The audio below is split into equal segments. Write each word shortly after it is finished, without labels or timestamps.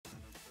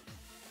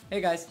Hey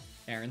guys,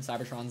 Aaron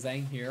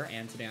CybertronVGC here,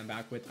 and today I'm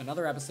back with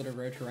another episode of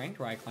Road to Ranked,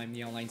 where I climb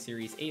the online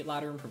series 8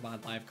 ladder and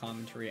provide live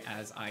commentary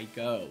as I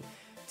go.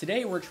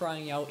 Today we're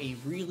trying out a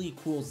really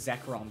cool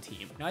Zekrom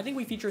team. Now I think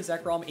we featured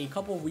Zekrom a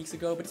couple of weeks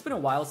ago, but it's been a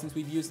while since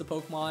we've used the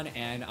Pokemon,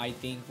 and I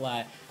think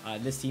that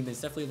this team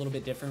is definitely a little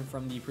bit different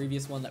from the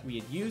previous one that we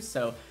had used,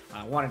 so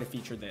I wanted to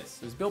feature this.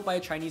 It was built by a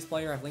Chinese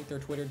player. I've linked their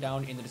Twitter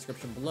down in the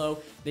description below.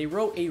 They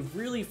wrote a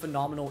really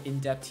phenomenal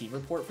in-depth team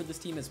report for this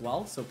team as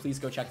well, so please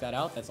go check that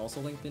out. That's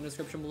also linked in the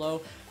description below,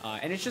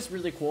 and it's just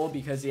really cool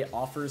because it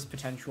offers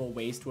potential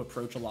ways to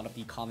approach a lot of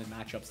the common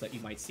matchups that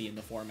you might see in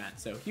the format.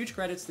 So huge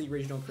credits to the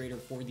original creator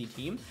for the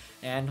team,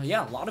 and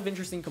yeah, a lot of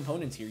interesting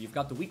components here. You've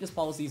got the Weakness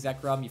Policy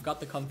Zekrom, you've got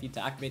the Comfey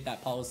to activate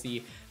that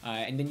policy,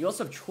 and then you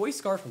also have Choice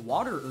Scarf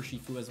Water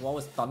Urshifu, as well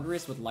as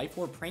Thundurus with Life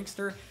Orb,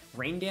 Prankster,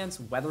 Rain Dance,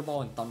 Weather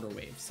Ball, and Thunder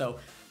Wave. So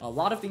a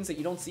lot of things that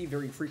you don't see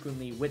very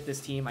frequently with this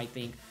team. I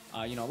think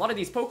you know, a lot of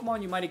these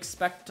Pokemon you might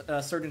expect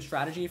a certain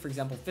strategy. For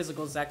example,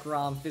 Physical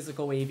Zekrom,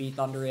 Physical Wavy,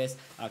 Thundurus,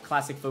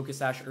 Classic Focus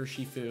Sash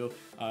Urshifu.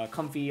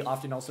 Comfey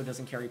often also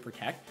doesn't carry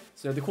Protect.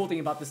 So the cool thing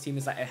about this team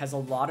is that it has a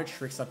lot of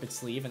tricks up its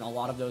sleeve, and a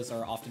lot of those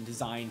are often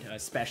designed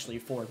especially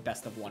for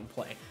best of one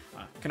play.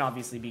 Can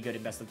obviously be good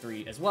in best of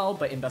 3 as well,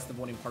 but in best of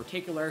 1 in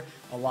particular,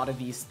 a lot of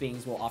these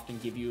things will often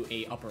give you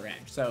a upper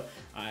edge. So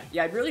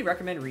yeah, I'd really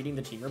recommend reading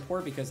the team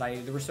report because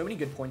there were so many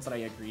good points that I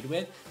agreed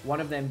with.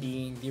 One of them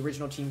being the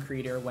original team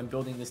creator, when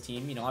building this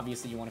team, you know,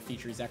 obviously you want to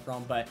feature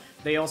Zekrom, but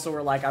they also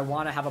were like, I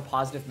want to have a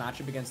positive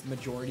matchup against the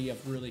majority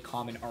of really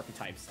common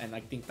archetypes, and I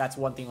think that's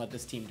one thing that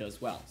this team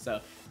does well.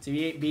 So to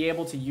be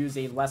able to use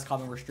a less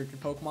common restricted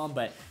Pokemon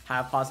but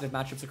have positive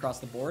matchups across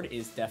the board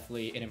is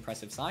definitely an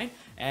impressive sign.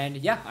 And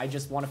yeah, I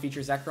just want to feature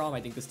Zekrom.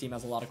 I think this team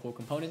has a lot of cool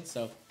components,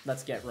 so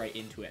let's get right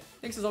into it.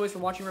 Thanks as always for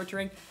watching Road to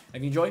Ranked.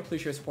 If you enjoyed,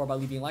 please show your support by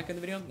leaving a like on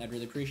the video. I'd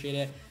really appreciate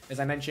it. As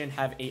I mentioned,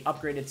 have a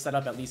upgraded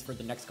setup at least for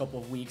the next couple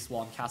of weeks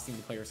while I'm casting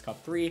the Players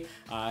Cup 3.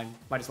 Might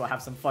as well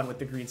have some fun with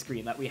the green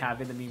screen that we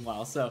have in the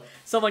meanwhile. So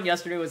someone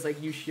yesterday was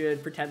like, you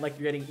should pretend like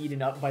you're getting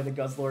eaten up by the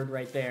Guzzlord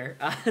right there.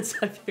 So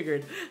I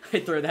figured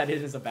I'd throw that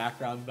in as a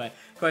background. But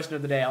question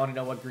of the day, I want to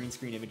know what green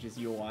screen images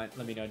you want.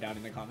 Let me know down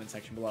in the comment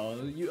section below.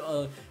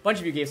 A bunch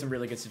of you gave some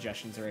really good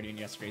suggestions already in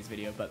yesterday's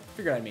video, but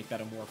figured I'd make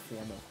that a more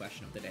formal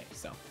question of the day.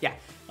 So yeah,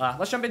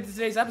 let's jump into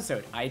today's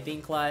episode. I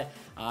think that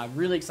I'm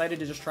really excited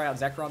to just try out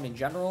Zekrom in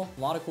general.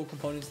 A lot of cool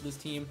components to this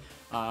team,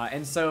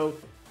 and so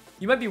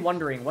you might be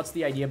wondering, what's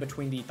the idea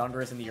between the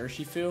Thundurus and the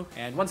Urshifu?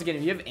 And once again,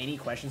 if you have any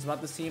questions about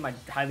this team, I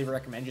highly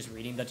recommend just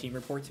reading the team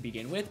report to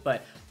begin with.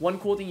 But one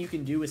cool thing you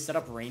can do is set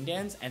up Rain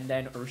Dance, and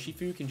then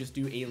Urshifu can just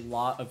do a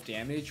lot of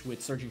damage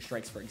with Surging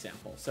Strikes, for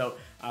example. So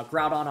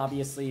Groudon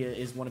obviously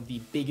is one of the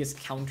biggest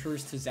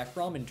counters to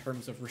Zekrom in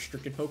terms of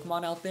restricted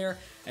Pokemon out there.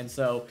 And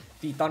so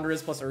the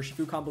Thundurus plus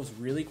Urshifu combo is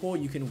really cool.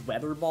 You can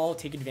Weather Ball,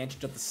 take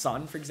advantage of the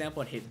sun, for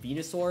example, and hit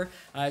Venusaur,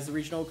 as the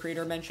regional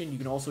creator mentioned. You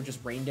can also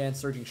just Rain Dance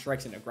Surging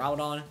Strikes into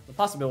Groudon. The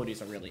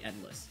possibilities are really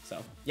endless.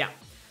 So yeah.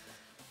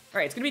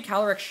 Alright, it's going to be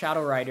Calyrex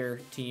Shadow Rider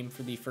team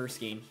for the first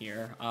game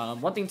here.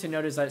 One thing to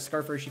note is that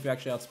Scarf Urshifu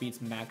actually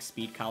outspeeds max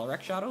speed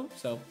Calyrex Shadow,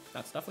 so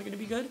that's definitely going to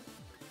be good.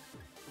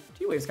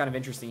 T-Wave is kind of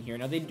interesting here.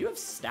 Now, they do have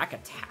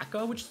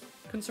Stakaktaka, which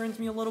concerns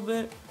me a little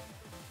bit.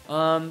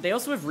 They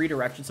also have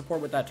redirection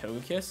support with that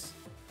Togekiss.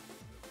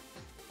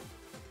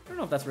 I don't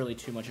know if that's really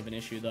too much of an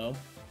issue, though.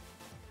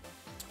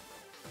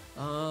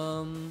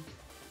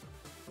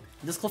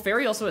 This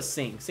Clefairy also has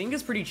Sing. Sing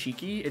is pretty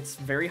cheeky. It's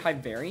very high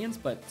variance,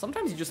 but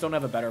sometimes you just don't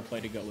have a better play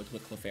to go with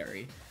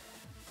Clefairy.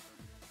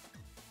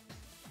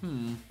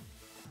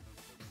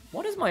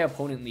 What does my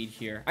opponent lead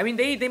here? I mean,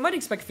 they might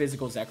expect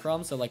physical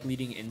Zekrom, so like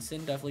leading Incin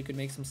definitely could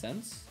make some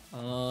sense.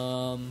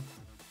 Honestly,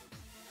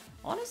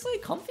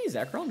 Comfey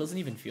Zekrom doesn't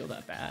even feel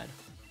that bad.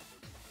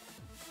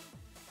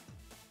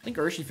 I think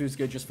Urshifu's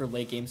good just for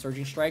late game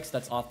Surging Strikes.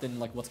 That's often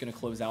like what's going to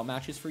close out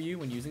matches for you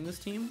when using this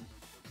team.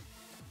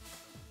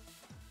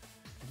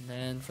 And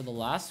then for the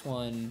last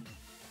one,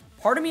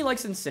 part of me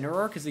likes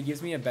Incineroar because it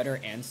gives me a better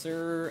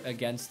answer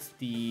against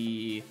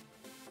the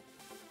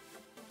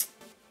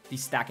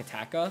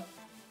Stakaktaka.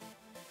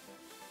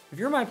 If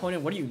you're my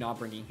opponent, what are you not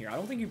bringing here? I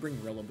don't think you bring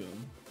Rillaboom.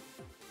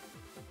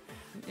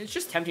 It's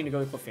just tempting to go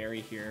with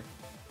Clefairy here.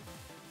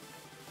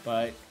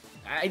 But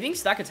I think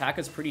Stakaktaka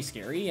is pretty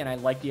scary, and I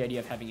like the idea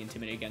of having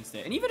Intimidate against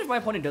it. And even if my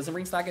opponent doesn't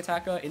bring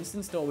Stakaktaka,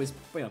 Instant still always,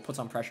 you know, puts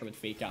on pressure with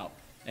Fake Out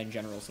and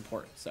general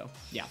support. So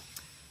yeah,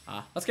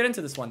 let's get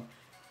into this one.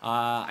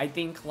 I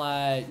think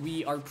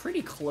we are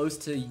pretty close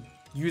to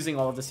using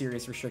all of the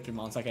serious restricted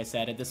mons. Like I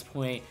said, at this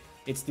point,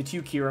 it's the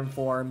 2 Kyurem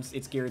forms,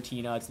 it's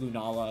Giratina, it's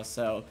Lunala.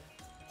 So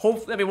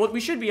hopefully, I mean,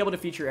 we should be able to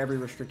feature every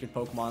restricted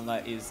Pokemon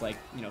that is, like,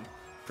 you know,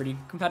 pretty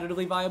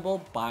competitively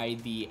viable by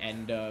the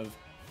end of,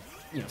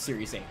 you know,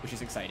 Series 8, which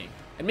is exciting.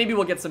 And maybe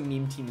we'll get some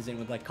meme teams in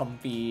with like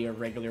Comfey or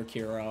regular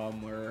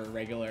Kyurem or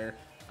regular,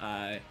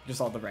 just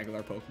all the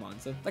regular Pokemon.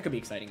 So that could be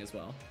exciting as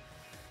well.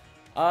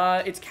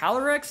 It's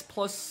Calyrex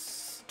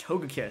plus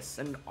Togekiss.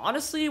 And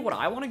honestly, what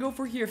I want to go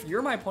for here, if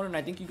you're my opponent,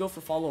 I think you go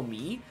for Follow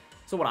Me.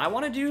 So what I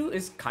want to do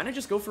is kind of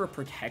just go for a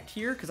Protect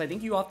here, because I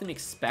think you often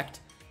expect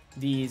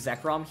the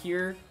Zekrom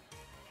here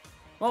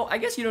Well, I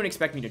guess you don't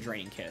expect me to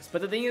Draining Kiss, but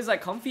the thing is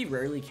that Comfey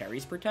rarely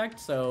carries Protect,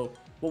 so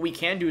what we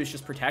can do is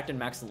just Protect and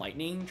max the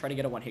Lightning, try to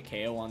get a one-hit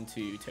KO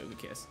onto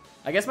Togekiss.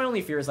 I guess my only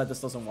fear is that this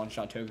doesn't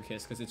one-shot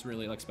Togekiss, because it's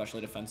really, like,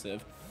 specially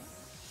defensive.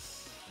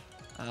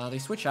 They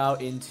switch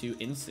out into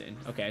Incin.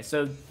 Okay,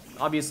 so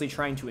obviously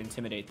trying to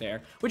Intimidate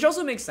there, which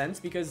also makes sense,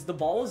 because the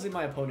ball is in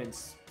my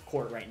opponent's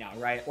court right now,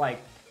 right?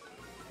 Like,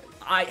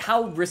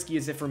 how risky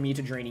is it for me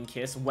to Draining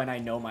Kiss when I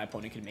know my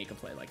opponent can make a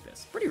play like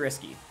this? Pretty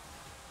risky.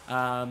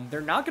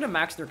 They're not going to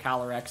max their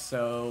Calyrex,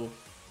 so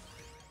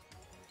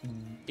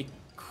it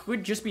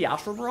could just be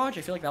Astral Barrage.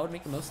 I feel like that would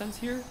make the most sense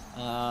here.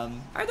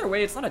 Either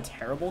way, it's not a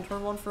terrible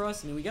turn one for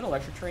us. I mean, we get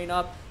Electric Train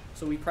up,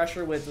 so we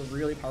pressure with a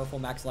really powerful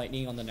Max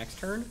Lightning on the next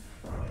turn.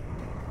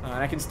 And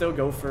I can still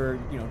go for,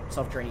 you know,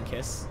 Self-Draining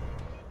Kiss.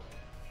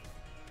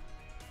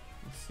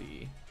 Let's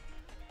see.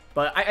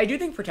 But I do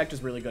think Protect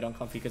is really good on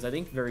Comfey, because I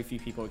think very few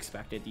people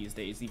expect it these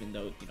days, even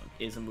though, you know,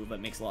 it is a move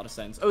that makes a lot of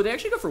sense. Oh, they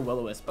actually go for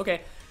Will-O-Wisp.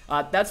 Okay,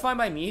 that's fine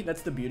by me.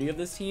 That's the beauty of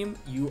this team.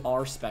 You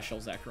are special,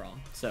 Zekrom.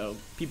 So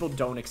people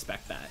don't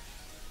expect that.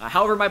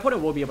 However, my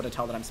opponent will be able to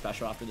tell that I'm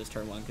special after this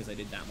turn one, because I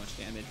did that much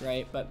damage,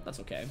 right? But that's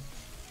okay.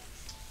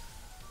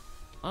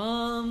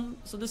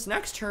 So this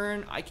next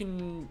turn, I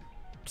can...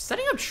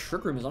 Setting up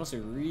Trick Room is honestly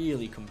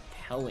really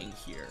compelling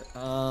here.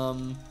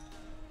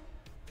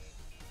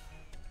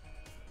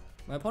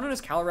 My opponent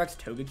has Calyrex,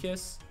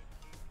 Togekiss.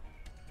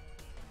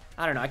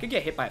 I don't know. I could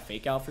get hit by a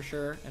Fake Out for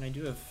sure. And I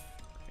do have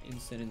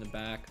Incin in the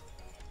back.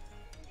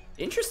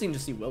 Interesting to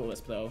see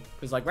Will-O-Wisp, though.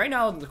 Because, like, right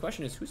now, the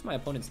question is, who's my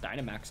opponent's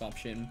Dynamax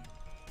option?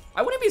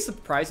 I wouldn't be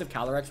surprised if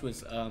Calyrex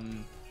was,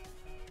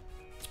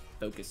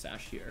 Focus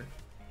Sash here.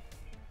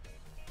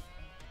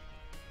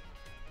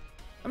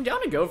 I'm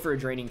down to go for a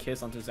Draining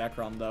Kiss onto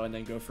Zekrom, though, and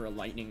then go for a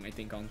Lightning, I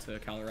think, onto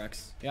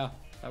Calyrex. Yeah,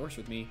 that works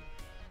with me.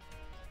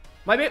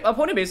 My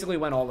opponent basically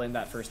went all in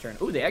that first turn.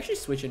 Oh, they actually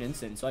switch an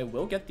Incin, so I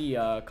will get the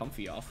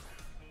Comfey off.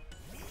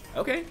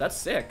 Okay, that's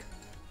sick.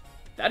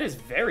 That is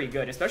very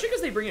good, especially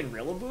because they bring in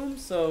Rillaboom,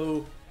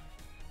 so...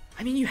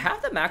 I mean, you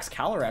have the max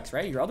Calyrex,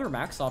 right? Your other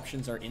max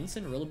options are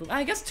Incin, Rillaboom.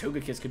 I guess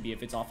Togekiss could be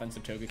if it's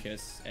offensive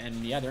Togekiss. And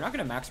yeah, they're not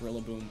going to max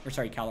Rillaboom, or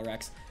sorry,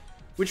 Calyrex.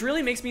 Which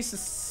really makes me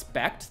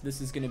suspect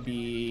this is going to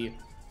be...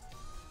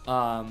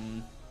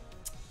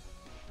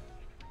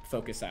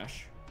 Focus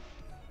Sash.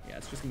 Yeah,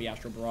 it's just gonna be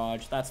Astral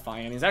Barrage. That's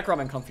fine. I mean, Zekrom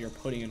and Comfey are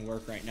putting in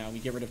work right now. We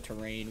get rid of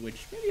Terrain,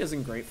 which maybe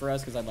isn't great for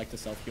us because I'd like to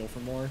self-heal for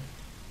more.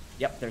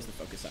 Yep, there's the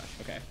Focus Sash.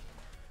 Okay.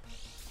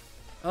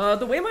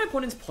 The way my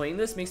opponent's playing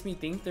this makes me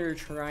think they're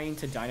trying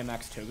to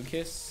Dynamax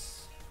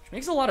Togekiss, which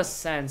makes a lot of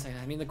sense.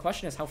 I mean, the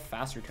question is how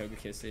fast your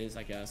Togekiss is,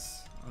 I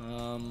guess.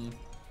 One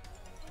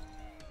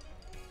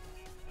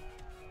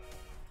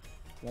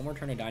more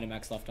turn of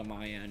Dynamax left on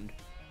my end.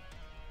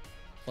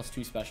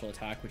 +2 special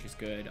attack, which is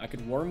good. I could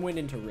Wormwind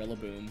into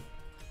Rillaboom.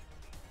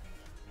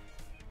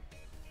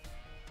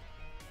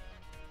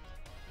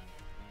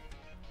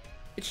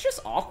 It's just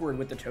awkward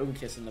with the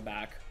Togekiss in the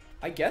back.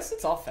 I guess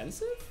it's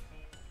offensive?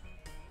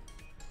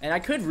 And I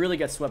could really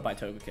get swept by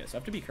Togekiss, so I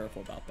have to be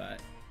careful about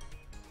that.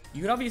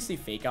 You could obviously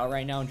Fake Out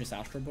right now and just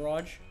Astral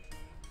Barrage.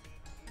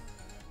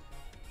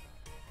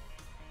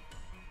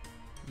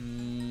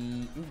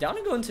 I'm down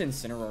to go into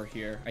Incineroar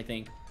here, I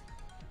think.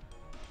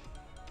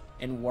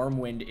 And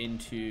Wormwind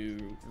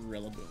into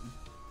Rillaboom.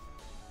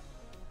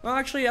 Well,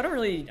 actually,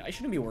 I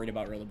shouldn't be worried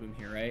about Rillaboom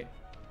here, right?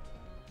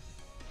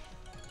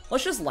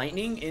 Let's just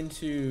Lightning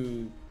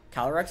into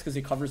Calyrex because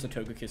it covers the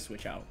Togekiss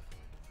switch out.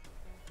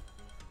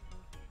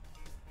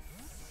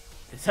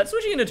 Is that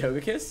switching into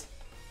Togekiss?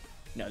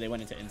 No, they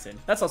went into Incin.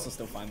 That's also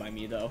still fine by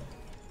me, though.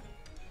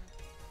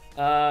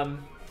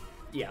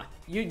 Yeah.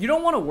 You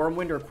don't want a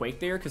Wormwind or Quake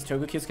there because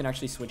Togekiss can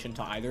actually switch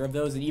into either of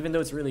those. And even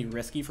though it's really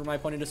risky for my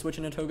opponent to switch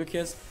into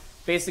Togekiss,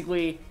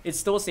 basically, it's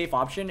still a safe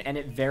option, and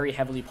it very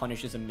heavily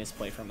punishes a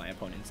misplay from my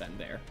opponent's end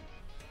there.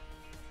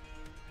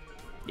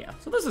 Yeah,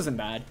 so this isn't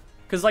bad.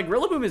 Because, like,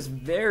 Rillaboom is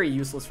very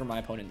useless for my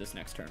opponent this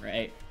next turn,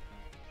 right?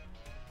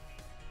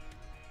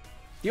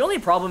 The only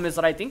problem is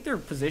that I think they're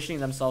positioning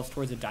themselves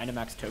towards a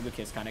Dynamax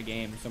Togekiss kind of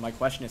game. So my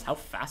question is, how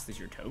fast is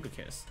your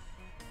Togekiss?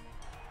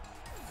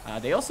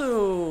 They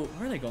also...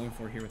 What are they going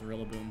for here with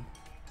Rillaboom?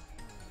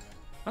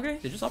 Okay,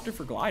 they just opted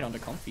for Glide onto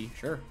Comfey.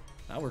 Sure,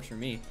 that works for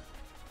me.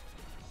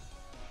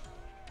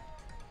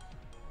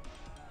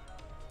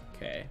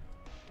 Okay.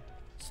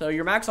 So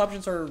your max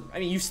options are... I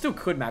mean, you still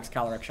could max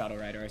Calyrex Shadow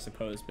Rider, I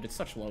suppose, but it's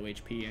such low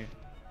HP. I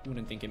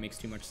wouldn't think it makes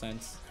too much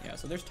sense. Yeah,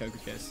 so there's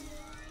Togekiss.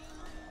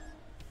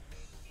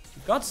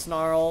 We've got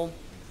Snarl.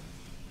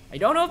 I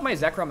don't know if my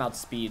Zekrom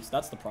outspeeds.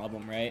 That's the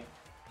problem, right?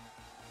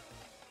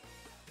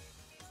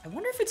 I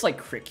wonder if it's like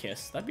Crit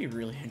Kiss. That'd be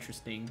really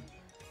interesting.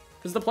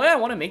 Because the play I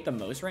want to make the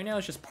most right now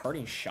is just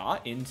Parting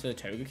Shot into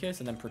Togekiss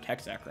and then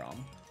protect Zekrom.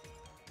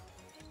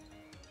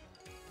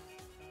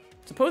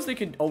 Suppose they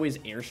could always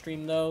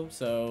Airstream though,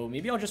 so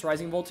maybe I'll just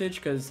Rising Voltage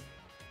because...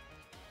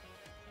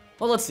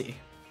 Well, let's see.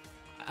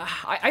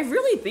 I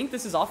really think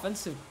this is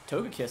offensive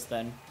Togekiss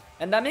then.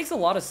 And that makes a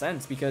lot of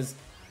sense because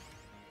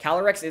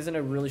Calyrex isn't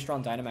a really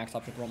strong Dynamax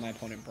option for what my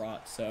opponent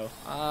brought, so...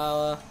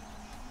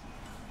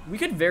 We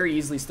could very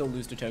easily still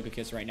lose to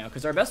Togekiss right now,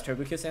 because our best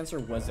Togekiss answer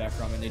was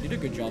Zekrom, and they did a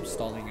good job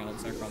stalling out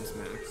Zekrom's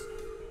max.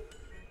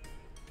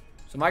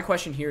 So my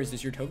question here is,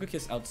 does your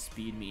Togekiss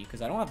outspeed me?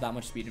 Because I don't have that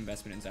much speed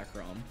investment in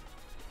Zekrom.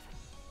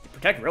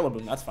 Protect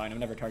Rillaboom, that's fine. I'm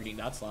never targeting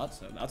that slot,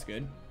 so that's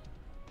good.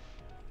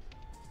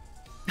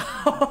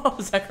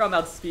 Zekrom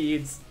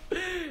outspeeds.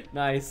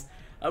 Nice.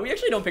 We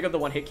actually don't pick up the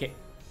one-hit kick.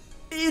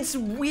 It's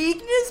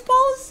Weakness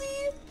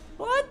Policy?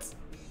 What?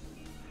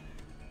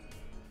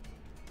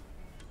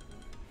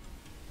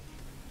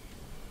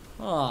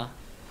 Huh.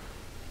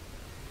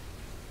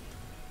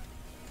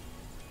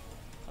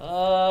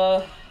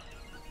 Well,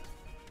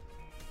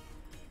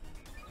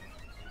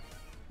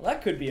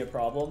 that could be a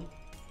problem.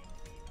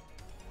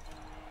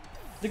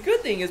 The good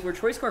thing is we're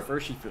Choice Scarf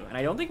Urshifu, and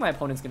I don't think my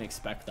opponent's gonna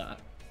expect that.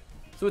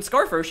 So with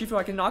Scarf Urshifu,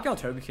 I can knock out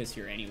Togekiss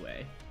here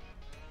anyway.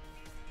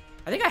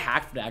 I think I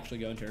hacked to actually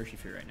go into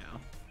Urshifu right now.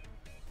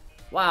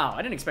 Wow,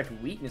 I didn't expect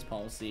Weakness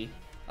Policy.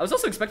 I was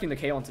also expecting the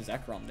KO onto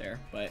Zekrom there,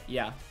 but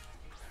yeah.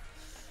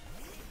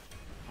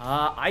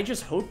 I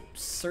just hope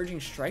Surging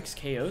Strikes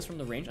KOs from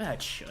the range.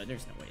 It should.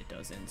 There's no way it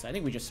doesn't. So I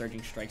think we just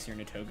Surging Strikes here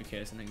into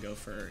Togekiss and then go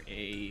for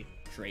a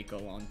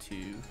Draco onto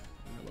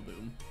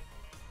Rillaboom.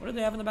 What do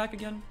they have in the back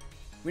again?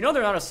 We know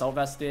they're not Assault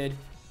Vested.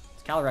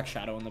 It's Calyrex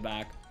Shadow in the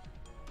back.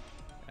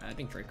 I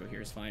think Draco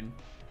here is fine.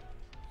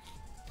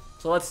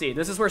 So let's see.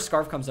 This is where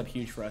Scarf comes up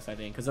huge for us, I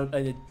think. Because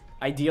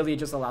ideally, it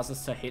just allows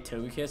us to hit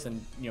Togekiss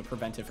and, you know,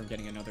 prevent it from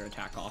getting another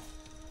attack off.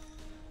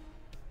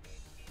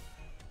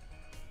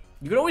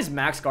 You could always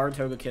max guard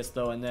Togekiss,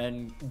 though, and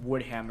then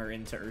Wood Hammer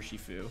into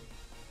Urshifu.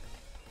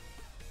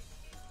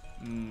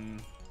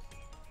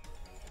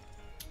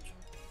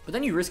 But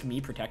then you risk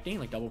me protecting,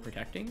 like double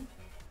protecting.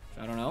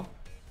 I don't know.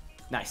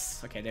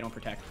 Nice. Okay, they don't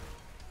protect.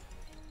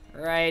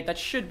 Alright, that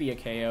should be a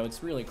KO.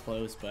 It's really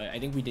close, but I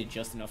think we did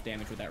just enough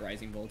damage with that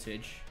Rising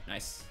Voltage.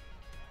 Nice.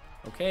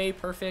 Okay,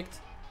 perfect.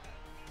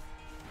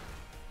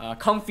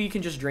 Comfey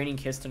can just Draining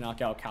Kiss to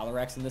knock out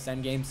Calyrex in this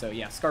endgame, so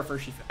yeah, Scarf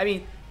Urshifu. I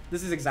mean,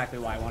 this is exactly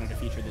why I wanted to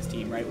feature this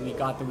team, right? We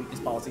got the Weakness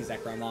Policy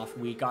Zekrom off.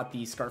 We got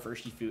the Scarf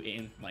Urshifu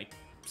in. Like,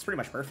 it's pretty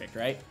much perfect,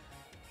 right?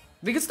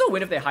 We could still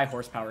win if they high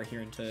horsepower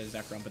here into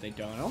Zekrom, but they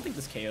don't. I don't think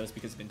this KOs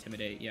because of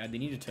Intimidate. Yeah, they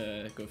needed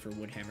to go for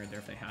Wood Hammer there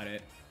if they had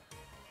it.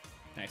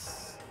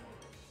 Nice.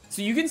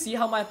 So you can see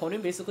how my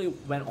opponent basically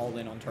went all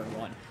in on turn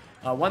one.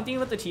 One thing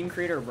that the team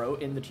creator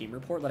wrote in the team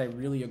report that I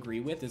really agree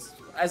with is,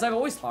 as I've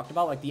always talked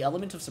about, like the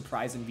element of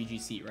surprise in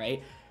VGC,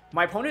 right?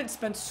 My opponent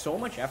spent so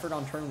much effort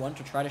on turn one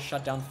to try to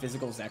shut down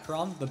physical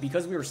Zekrom, but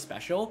because we were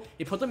special,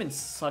 it put them in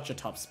such a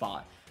tough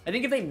spot. I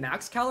think if they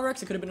maxed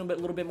Calyrex, it could have been a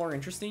little bit more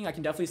interesting. I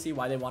can definitely see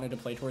why they wanted to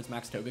play towards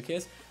max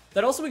Togekiss.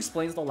 That also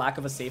explains the lack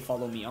of a safe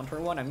follow me on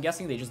turn one. I'm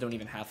guessing they just don't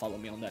even have follow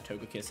me on that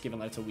Togekiss, given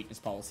that it's a Weakness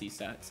Policy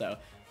set. So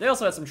they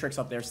also had some tricks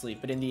up their sleeve,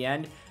 but in the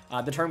end,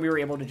 the turn we were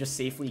able to just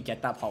safely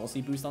get that policy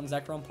boost on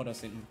Zekrom put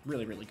us in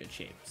really, really good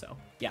shape. So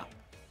yeah.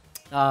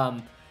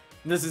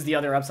 This is the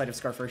other upside of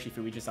Scarf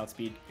Urshifu. We just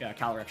outspeed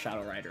Calyrex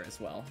Shadow Rider as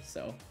well.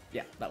 So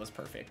yeah, that was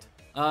perfect.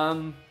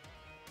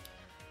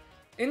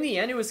 In the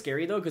end, it was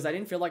scary, though, because I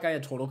didn't feel like I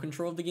had total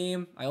control of the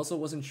game. I also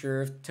wasn't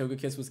sure if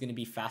Togekiss was going to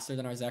be faster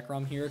than our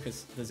Zekrom here,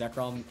 because the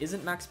Zekrom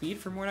isn't max speed,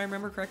 from what I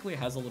remember correctly. It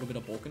has a little bit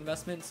of bulk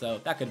investment, so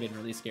that could have been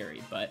really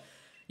scary. But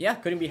yeah,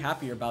 couldn't be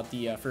happier about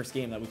the first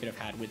game that we could have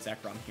had with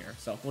Zekrom here,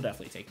 so we'll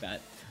definitely take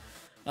that.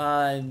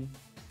 I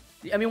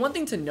mean, one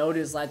thing to note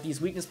is that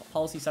these Weakness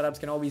Policy setups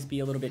can always be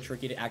a little bit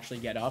tricky to actually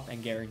get up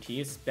and guarantee,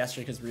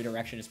 especially because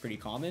redirection is pretty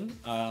common.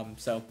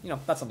 So, you know,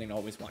 that's something to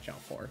always watch out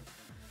for.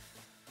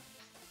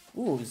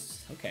 Ooh,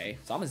 okay.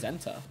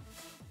 Zamazenta.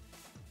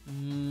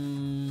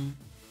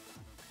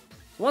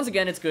 Once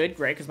again, it's good,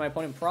 great, because my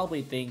opponent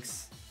probably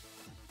thinks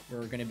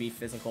we're going to be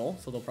physical,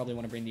 so they'll probably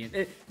want to bring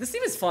the... This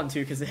team is fun, too,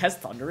 because it has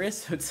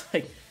Thundurus, so it's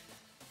like...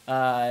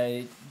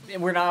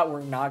 we're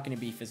not going to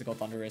be physical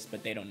Thundurus,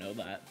 but they don't know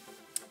that.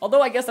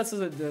 Although, I guess that's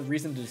the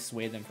reason to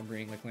dissuade them from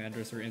bringing, like,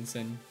 Landorus or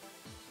Incin.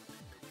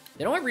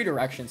 They don't have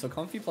redirection, so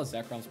Comfey plus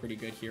Zekrom's pretty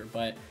good here,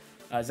 but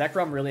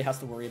Zekrom really has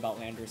to worry about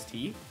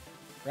Landorus-T,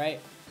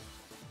 right?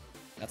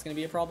 That's going to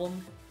be a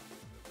problem.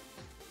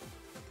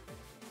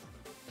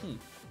 I don't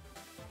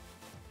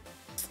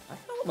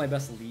know what my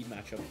best lead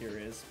matchup here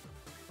is.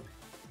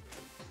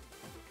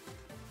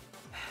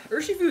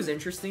 Urshifu is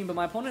interesting, but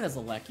my opponent has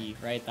a Lecky,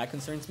 right? That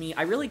concerns me.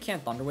 I really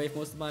can't Thunder Wave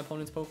most of my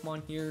opponent's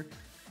Pokemon here.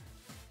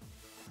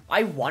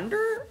 I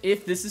wonder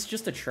if this is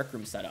just a Trick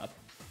Room setup.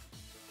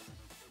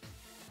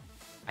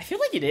 I feel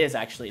like it is,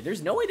 actually.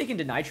 There's no way they can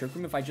deny Trick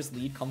Room if I just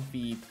lead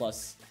Comfey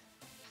plus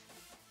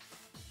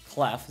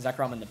Clef,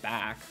 Zekrom in the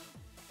back.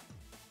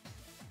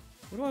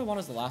 What do I want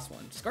as the last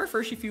one? Scarf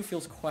Urshifu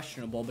feels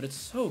questionable, but it's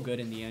so good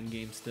in the end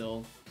game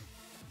still.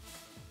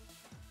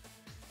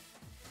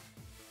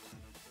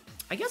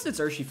 I guess it's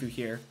Urshifu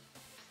here.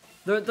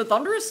 The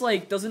Thundurus,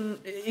 like,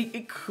 doesn't...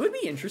 It could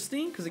be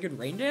interesting, because it could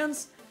Rain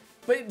Dance.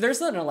 But there's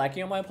an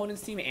Aleki on my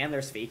opponent's team, and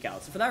there's Fake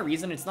Out. So for that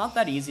reason, it's not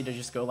that easy to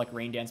just go, like,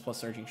 Rain Dance plus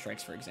Surging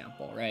Strikes, for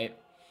example, right?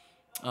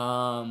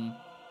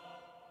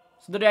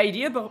 So the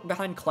idea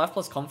behind Clef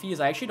plus Comfey is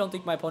I actually don't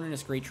think my opponent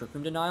has great Trick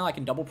Room Denial. I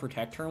can double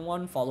protect turn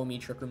 1, follow me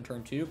Trick Room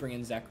turn 2, bring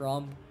in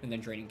Zekrom, and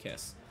then Draining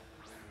Kiss.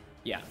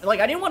 Yeah,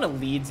 like I didn't want to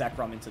lead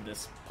Zekrom into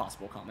this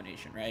possible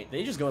combination, right?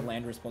 They just go with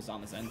Landorus plus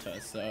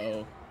Zamazenta,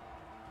 so...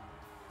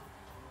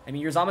 I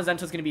mean, your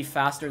Zamazenta is going to be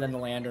faster than the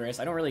Landorus.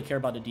 I don't really care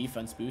about the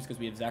defense boost because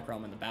we have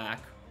Zekrom in the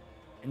back.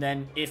 And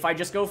then if I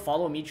just go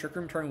follow me Trick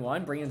Room turn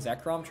 1, bring in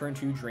Zekrom, turn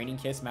 2, Draining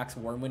Kiss, max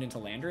Wormwind into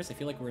Landorus, I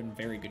feel like we're in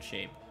very good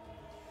shape.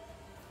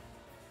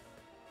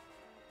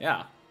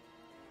 Yeah.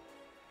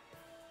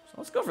 So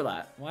let's go for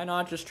that. Why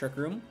not just Trick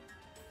Room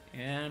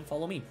and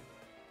follow me?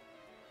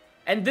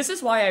 And this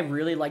is why I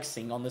really like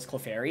Sing on this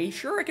Clefairy.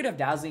 Sure, I could have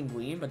Dazzling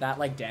Gleam, but that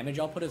like damage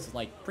output is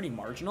like pretty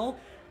marginal.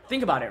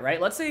 Think about it, right?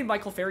 Let's say my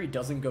Clefairy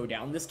doesn't go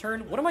down this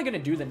turn. What am I going to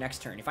do the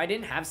next turn? If I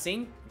didn't have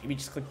Sing, maybe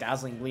just click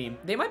Dazzling Gleam.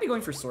 They might be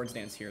going for Swords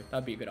Dance here.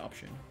 That'd be a good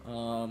option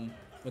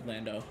with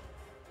Lando.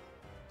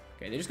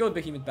 Okay, they just go with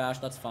Behemoth Bash.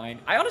 That's fine.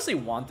 I honestly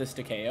want this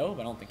to KO,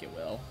 but I don't think it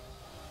will.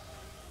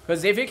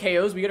 Because if it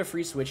KOs, we get a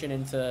free switch in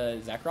into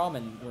Zekrom,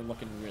 and we're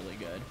looking really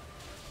good.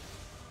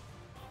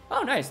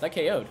 Oh, nice. That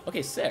KO'd.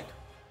 Okay, sick.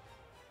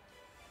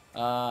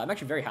 I'm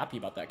actually very happy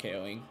about that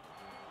KOing.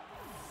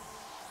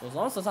 So as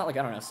long as it's not like,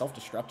 I don't know,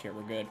 self-destruct here,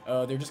 we're good.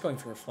 Oh, they're just going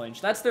for a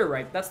flinch. That's the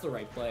right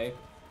play.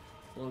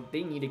 Well,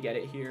 they need to get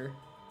it here.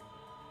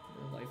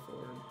 Life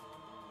Orb.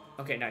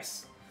 Okay,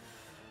 nice.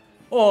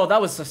 Oh,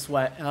 that was a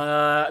sweat.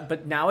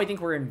 But now I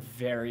think we're in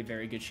very,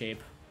 very good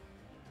shape.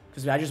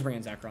 Because I just bring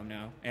in Zekrom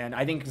now. And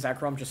I think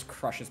Zekrom just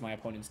crushes my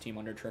opponent's team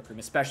under Trick Room,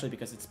 especially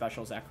because it's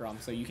special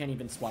Zekrom, so you can't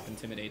even swap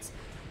Intimidates.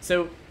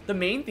 So the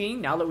main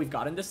thing, now that we've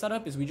gotten this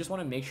setup, is we just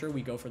want to make sure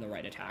we go for the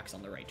right attacks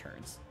on the right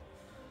turns.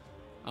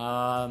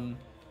 So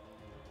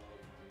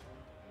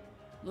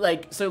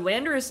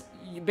Landorus,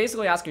 you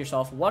basically ask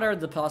yourself, what are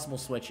the possible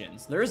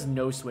switch-ins? There is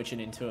no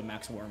switch-in into a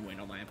Max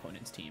Wormwind on my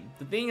opponent's team.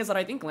 The thing is that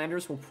I think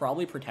Landorus will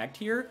probably protect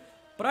here,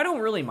 but I don't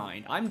really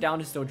mind. I'm down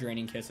to still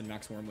Draining Kiss and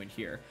Max Wormwind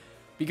here.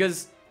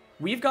 Because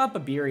we've got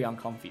Babiri on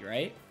Comfey,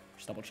 right?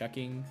 Just double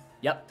checking.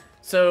 Yep.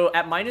 So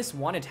at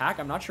 -1 attack,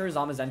 I'm not sure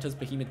Zamazenta's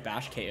Behemoth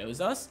Bash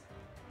KOs us.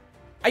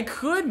 I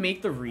could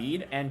make the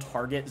read and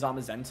target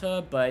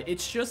Zamazenta, but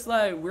it's just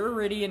that we're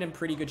already in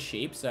pretty good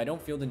shape, so I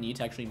don't feel the need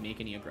to actually make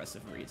any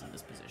aggressive reads in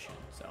this position.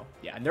 So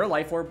yeah, and they're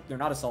Life Orb, they're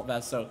not Assault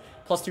Vest, so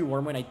 +2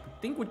 Wormwind I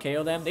think would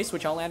KO them. They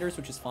switch Outlanders,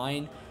 which is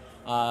fine.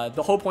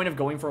 The whole point of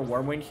going for a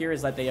Wormwind here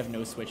is that they have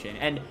no switch in.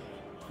 And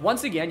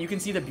once again, you can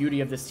see the beauty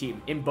of this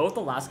team. In both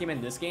the last game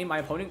and this game, my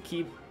opponent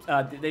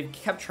they've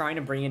kept trying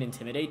to bring in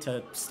Intimidate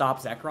to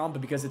stop Zekrom,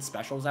 but because it's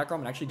special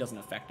Zekrom, it actually doesn't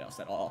affect us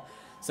at all.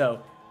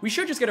 So we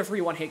should just get a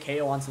free one-hit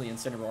KO onto the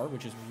Incineroar,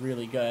 which is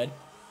really good.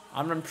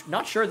 I'm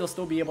not sure they'll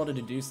still be able to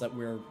deduce that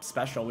we're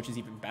special, which is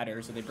even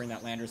better. So they bring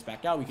that Landorus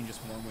back out. We can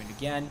just Wormwind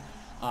again.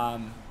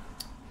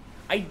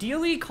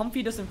 Ideally,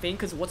 Comfey doesn't faint,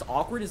 because what's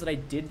awkward is that I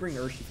did bring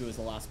Urshifu as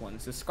the last one.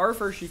 So Scarf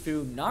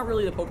Urshifu, not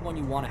really the Pokemon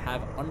you want to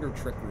have under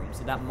Trick Room.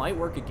 So that might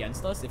work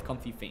against us if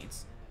Comfey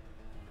faints.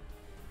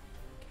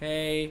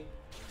 Okay.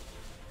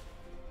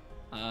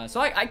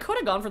 So I could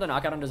have gone for the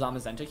knockout onto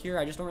Zamazenta here.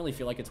 I just don't really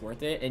feel like it's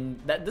worth it. And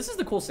this is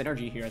the cool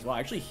synergy here as well. I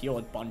actually heal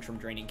a bunch from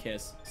Draining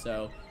Kiss.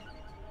 So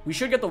we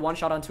should get the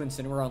one-shot onto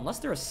Incineroar unless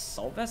they're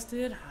Assault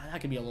Vested. That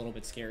could be a little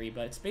bit scary,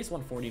 but it's base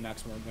 140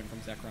 max Wormwind from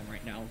Zekrom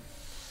right now.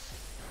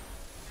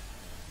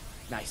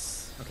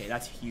 Nice. Okay,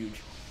 that's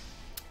huge.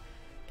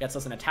 Gets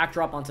us an attack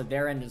drop onto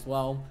their end as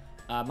well.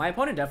 My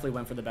opponent definitely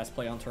went for the best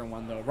play on turn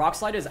 1, though. Rock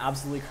Slide is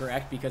absolutely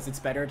correct because it's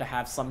better to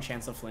have some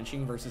chance of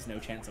flinching versus no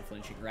chance of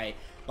flinching, right?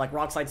 Like,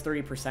 Rock Slide's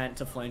 30%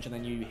 to flinch, and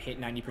then you hit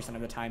 90%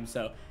 of the time,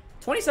 so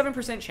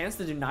 27% chance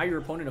to deny your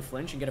opponent a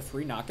flinch and get a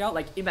free knockout.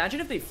 Like, imagine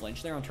if they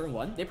flinch there on turn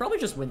 1. They probably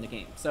just win the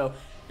game. So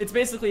it's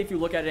basically, if you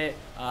look at it,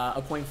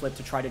 a coin flip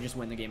to try to just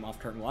win the game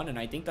off turn 1, and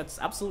I think that's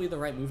absolutely the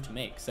right move to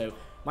make. So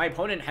my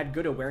opponent had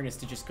good awareness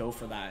to just go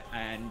for that,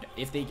 and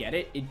if they get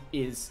it, it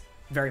is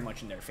very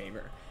much in their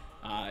favor.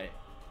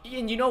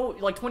 And you know,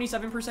 like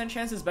 27%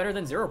 chance is better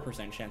than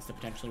 0% chance to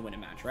potentially win a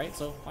match, right?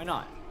 So why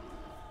not?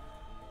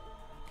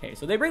 Okay,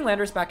 so they bring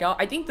Landorus back out.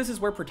 I think this is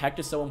where Protect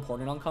is so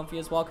important on Comfey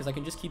as well, because I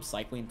can just keep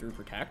cycling through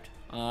Protect.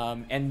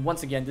 And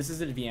once again, this is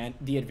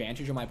the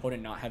advantage of my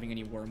opponent not having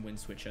any Wormwind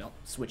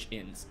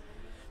switch-ins.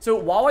 So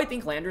while I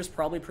think Landorus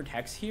probably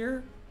protects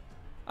here,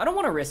 I don't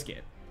want to risk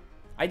it.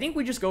 I think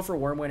we just go for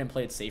Wormwind and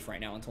play it safe right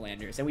now into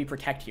Landorus, and we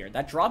Protect here.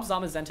 That drops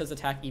Zamazenta's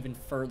attack even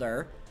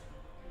further.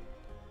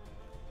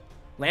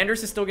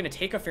 Landorus is still going to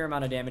take a fair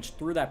amount of damage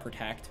through that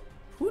Protect.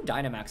 Who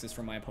Dynamaxes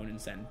from my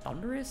opponent's end?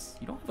 Thundurus?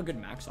 You don't have a good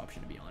max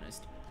option, to be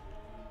honest.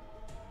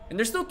 And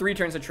there's still 3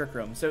 turns of Trick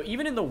Room, so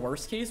even in the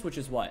worst case, which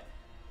is what?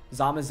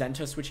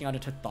 Zamazenta switching out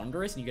into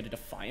Thundurus and you get a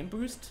Defiant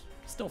boost?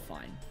 Still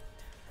fine.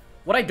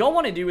 What I don't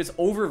want to do is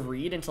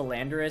overread into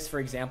Landorus, for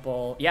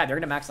example. Yeah, they're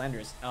going to max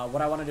Landorus.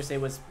 What I wanted to say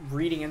was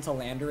reading into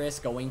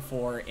Landorus, going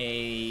for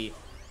a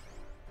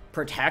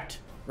Protect,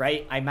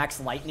 right? I max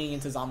Lightning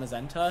into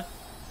Zamazenta.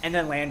 And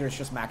then Landorus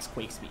just max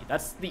Quake Speed.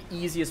 That's the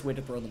easiest way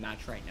to throw the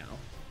match right now.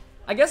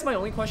 I guess my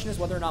only question is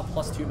whether or not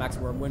 +2 max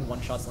Wormwind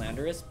one-shots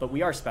Landorus, but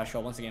we are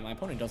special. Once again, my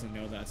opponent doesn't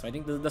know that, so I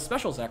think the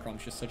special Zekrom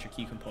is just such a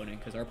key component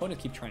because our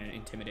opponents keep trying to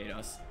intimidate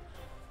us.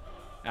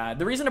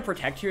 The reason to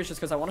protect here is just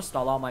because I want to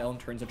stall out my own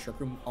turns of Trick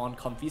Room on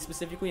Comfey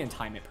specifically and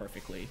time it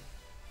perfectly.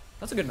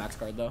 That's a good max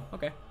card, though.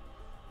 Okay.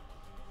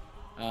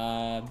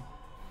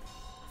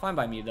 Fine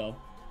by me, though.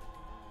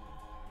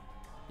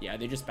 Yeah,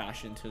 they just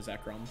bash into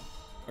Zekrom.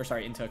 Or,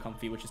 sorry, into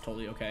Comfey, which is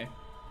totally okay.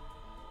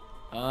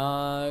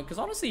 Because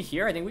honestly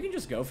here, I think we can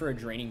just go for a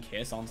Draining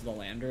Kiss onto the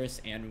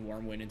Landorus and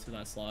Wormwind into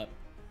that slot.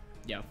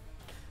 Yeah.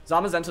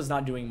 Zamazenta's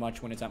not doing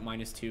much when it's at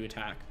 -2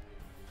 attack.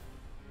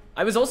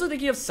 I was also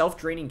thinking of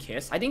Self-Draining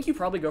Kiss. I think you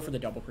probably go for the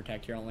double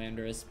protect here on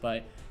Landorus,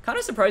 but kind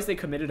of surprised they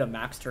committed a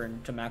max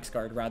turn to max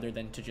guard rather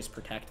than to just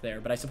protect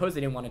there. But I suppose they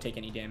didn't want to take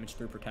any damage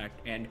through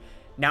protect. And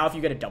now if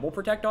you get a double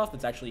protect off,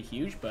 that's actually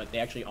huge, but they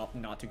actually opt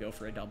not to go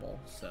for a double.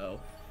 So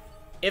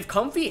if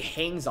Comfey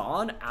hangs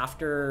on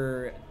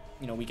after...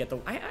 You know, we get the...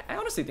 I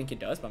honestly think it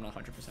does, but I'm not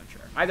 100%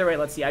 sure. Either way,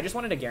 let's see. I just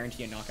wanted to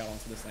guarantee a knockout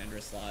onto this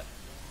Landorus slot.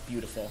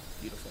 Beautiful.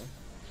 Beautiful.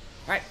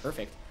 All right,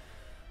 perfect.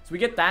 So we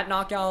get that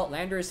knockout.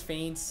 Landorus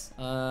faints.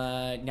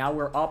 Now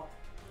we're up,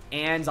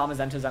 and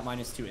Zamazenta's at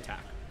 -2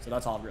 attack. So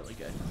that's all really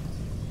good.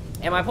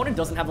 And my opponent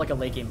doesn't have, like, a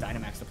late game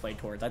Dynamax to play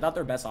towards. I thought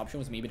their best option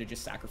was maybe to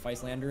just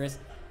sacrifice Landorus.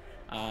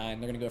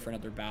 And they're going to go for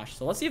another bash.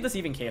 So let's see if this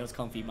even KOs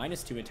Comfey.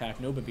 -2 attack.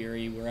 No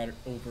Babiri.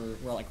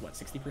 We're like, what,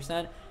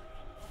 60%?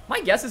 My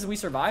guess is we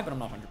survive, but I'm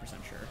not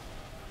 100% sure.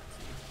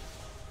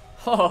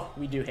 Oh,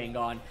 we do hang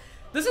on.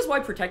 This is why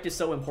Protect is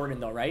so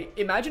important, though, right?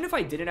 Imagine if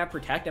I didn't have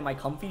Protect and my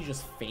Comfey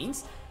just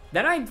faints.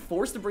 Then I'm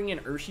forced to bring in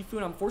Urshifu,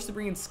 and I'm forced to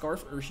bring in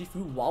Scarf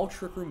Urshifu while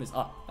Trick Room is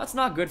up. That's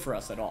not good for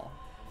us at all.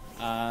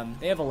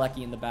 They have a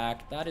Lecky in the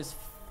back. That is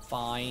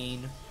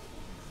fine.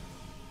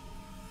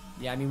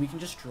 Yeah, I mean, we can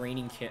just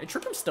Draining Kiss.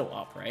 Trick Room's still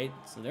up, right?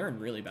 So they're in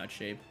really bad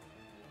shape.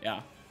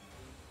 Yeah.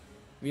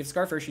 We have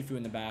Scarf Urshifu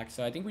in the back,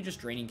 so I think we just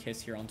Draining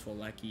Kiss here onto a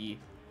Lecky.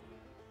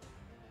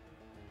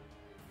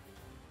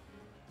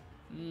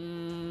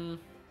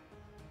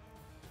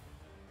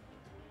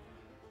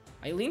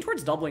 I lean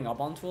towards doubling up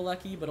onto a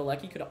Lecky, but a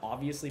Lecky could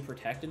obviously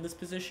protect in this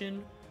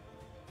position.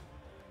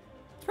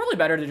 It's probably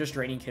better to just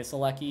Draining Kiss a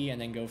Lecky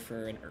and then go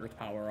for an Earth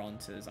Power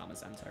onto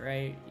Zamazenta,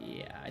 right?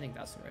 Yeah, I think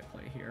that's the right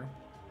play here.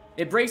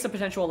 It breaks the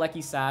potential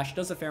Lecky Sash,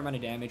 does a fair amount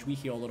of damage. We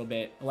heal a little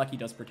bit. Lecky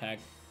does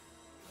protect.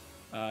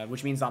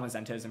 Which means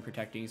Zamazenta isn't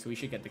protecting, so we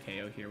should get the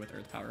KO here with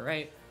Earth Power,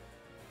 right?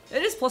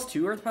 It is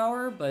 +2 Earth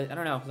Power, but I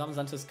don't know.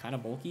 Zamazenta's kind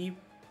of bulky.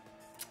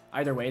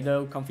 Either way,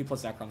 though, Comfey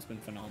plus Zekrom's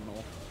been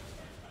phenomenal.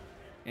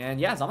 And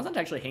yeah, Zamazenta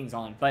actually hangs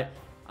on, but,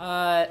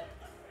 how?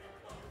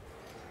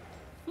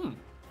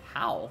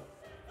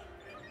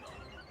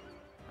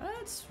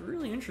 That's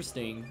really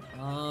interesting.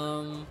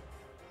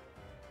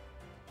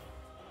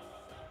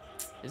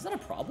 Is that a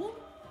problem?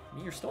 I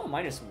mean, you're still at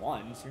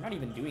 -1, so you're not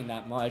even doing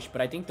that much, but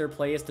I think their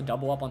play is to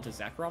double up onto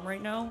Zekrom right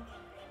now.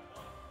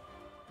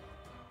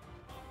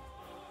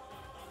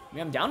 I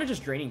mean, I'm down to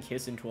just Draining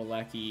Kiss into a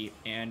Lecky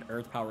and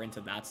Earth Power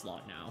into that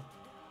slot now.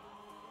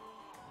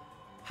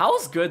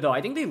 Howl's good, though.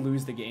 I think they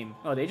lose the game.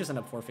 Oh, they just end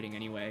up forfeiting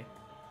anyway.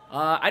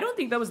 I don't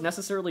think that was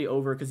necessarily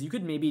over, because you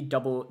could maybe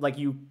double, like,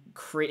 you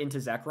crit into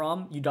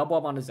Zekrom, you double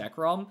up onto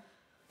Zekrom.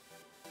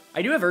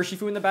 I do have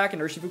Urshifu in the back,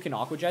 and Urshifu can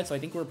Aqua Jet, so I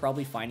think we're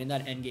probably fine in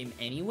that endgame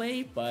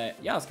anyway. But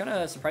yeah, I was kind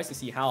of surprised to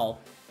see Howl.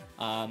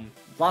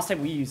 Last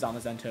time we used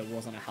Zamazenta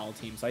wasn't a Howl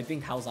team, so I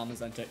think Howl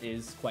Zamazenta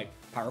is quite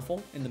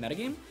powerful in the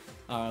metagame.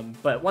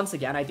 But once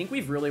again, I think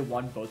we've really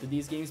won both of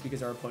these games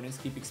because our opponents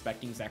keep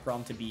expecting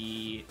Zekrom to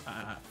be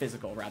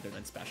physical rather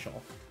than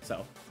special.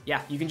 So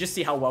yeah, you can just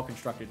see how well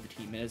constructed the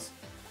team is.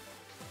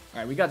 All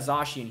right, we got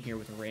Zacian here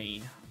with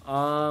Rain.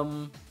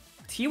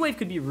 T-Wave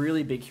could be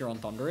really big here on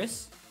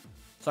Thundurus.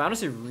 So I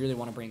honestly really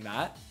want to bring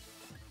that.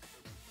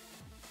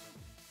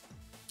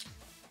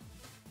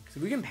 Because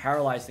if we can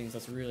paralyze things,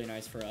 that's really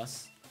nice for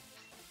us.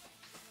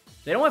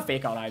 They don't have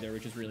Fake Out either,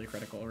 which is really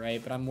critical,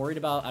 right? But I'm worried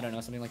about, I don't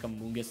know, something like a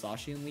Amoonguss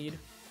Zacian lead.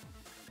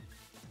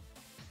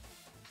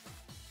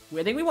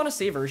 I think we want to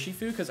save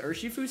Urshifu, because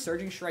Urshifu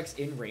Surging Strikes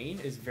in Rain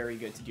is very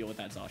good to deal with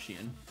that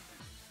Zacian.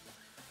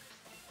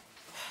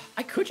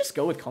 I could just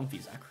go with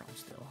Comfey Zekrom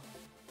still.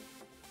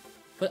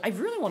 But I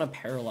really want to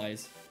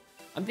paralyze.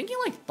 I'm thinking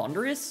like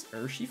Thundurus,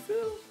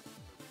 Urshifu,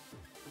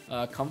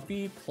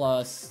 Comfey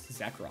plus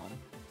Zekrom.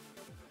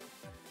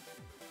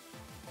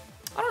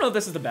 I don't know if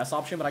this is the best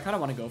option, but I kind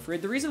of want to go for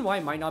it. The reason why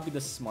it might not be the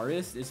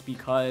smartest is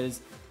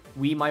because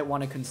we might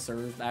want to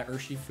conserve that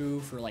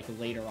Urshifu for like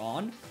later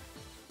on.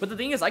 But the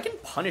thing is, I can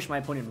punish my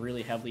opponent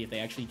really heavily if they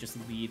actually just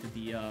lead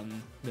the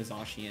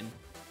Zacian.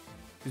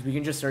 Because we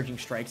can just Surging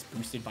Strikes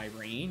boosted by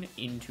Rain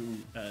into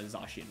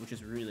Zacian, which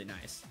is really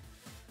nice.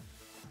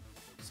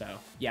 So,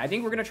 yeah, I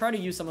think we're going to try to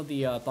use some of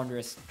the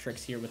Thundurus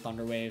tricks here with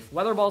Thunder Wave.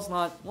 Weather Ball's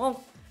not,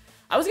 well,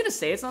 I was going to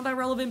say it's not that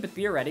relevant, but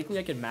theoretically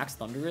I could max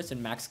Thundurus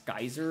and max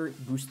Geyser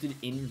boosted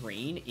in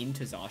Rain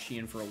into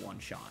Zacian for a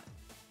one-shot.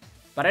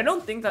 But I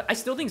don't think that, I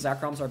still think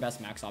Zekrom's our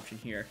best max option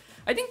here.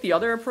 I think the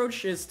other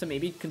approach is to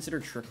maybe consider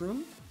Trick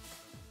Room.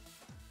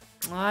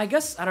 I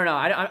guess, I don't know.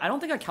 I don't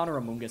think I counter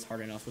Amoonguss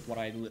hard enough with what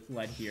I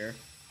led here.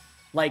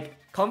 Like,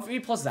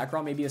 Comfey plus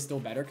Zekrom maybe is still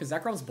better, because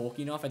Zekrom's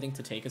bulky enough, I think,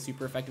 to take a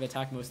super effective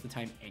attack most of the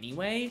time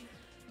anyway.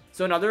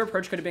 So another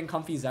approach could have been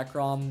Comfey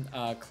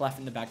Zekrom, Clef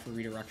in the back for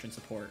redirection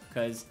support,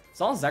 because as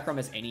long as Zekrom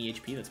has any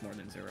HP that's more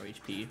than 0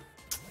 HP.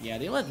 Yeah,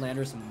 they led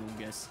Landorus and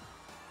Amoonguss.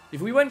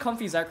 If we went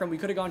Comfey Zekrom, we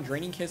could have gone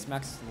Draining Kiss,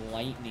 Max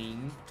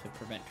Lightning to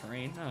prevent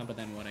terrain. But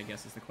then what, I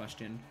guess, is the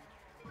question.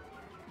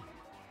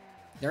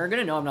 They're going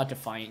to know I'm not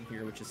Defiant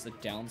here, which is the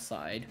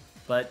downside.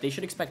 But they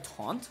should expect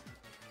Taunt.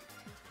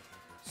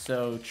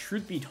 So,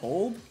 truth be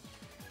told,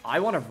 I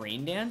want to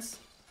Rain Dance.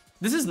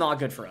 This is not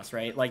good for us,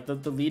 right? Like, the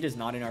lead is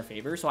not in our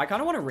favor. So, I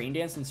kind of want to Rain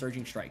Dance and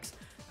Surging Strikes.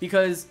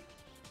 Because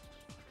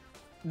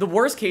the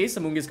worst case,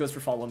 Amoonguss goes for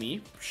Follow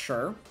Me.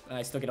 Sure.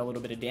 I still get a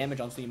little bit of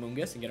damage onto the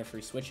Amoonguss and get a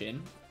free switch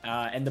in.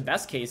 And the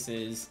best case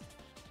is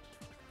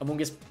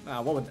Amoonguss...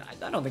 I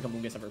don't think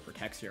Amoonguss ever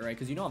protects here, right?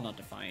 Because you know I'm not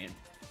Defiant.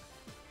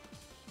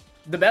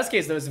 The best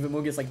case, though, is if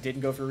Amoonguss, like,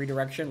 didn't go for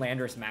redirection,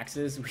 Landorus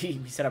maxes,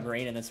 we set up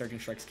Rain, and then Surging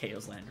Strikes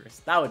KOs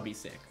Landorus. That would be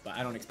sick, but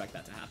I don't expect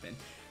that to happen.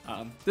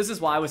 This is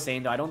why I was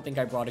saying, though, I don't think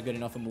I brought a good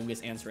enough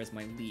Amoonguss answer as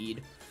my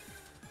lead.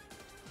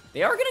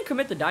 They are going to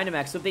commit the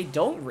Dynamax, so if they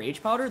don't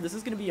Rage Powder, this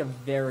is going to be a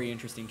very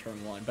interesting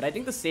turn 1. But I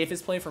think the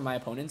safest play for my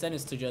opponent's end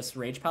is to just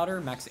Rage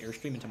Powder, Max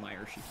Airstream into my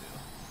Urshifu.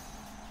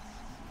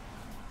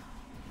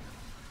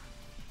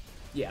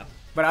 Yeah,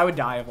 but I would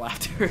die of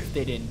laughter if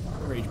they didn't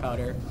Rage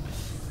Powder.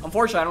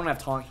 Unfortunately, I don't have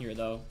Taunt here,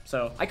 though.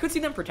 So, I could see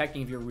them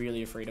protecting if you're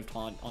really afraid of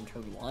Taunt on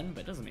turn 1,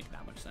 but it doesn't make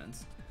that much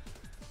sense.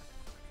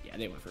 Yeah,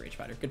 they went for Rage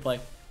Powder. Good play.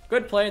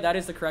 Good play. That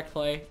is the correct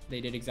play. They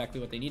did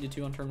exactly what they needed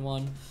to on turn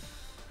 1.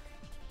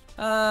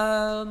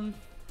 Yeah,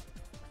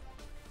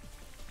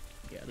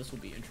 this will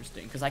be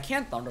interesting, because I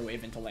can't Thunder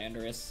Wave into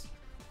Landorus.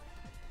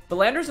 But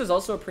Landorus is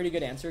also a pretty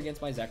good answer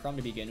against my Zekrom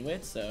to begin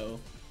with, so,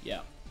 yeah.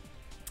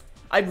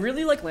 I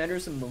really like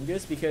Landorus and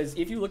Amoonguss because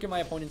if you look at my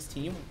opponent's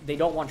team, they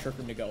don't want Trick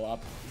Room to go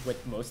up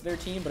with most of their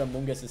team, but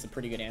Amoonguss is a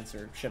pretty good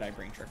answer should I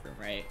bring Trick Room,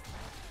 right?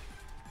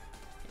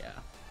 Yeah.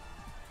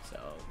 So,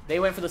 they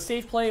went for the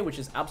safe play, which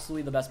is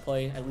absolutely the best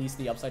play. At least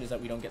the upside is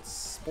that we don't get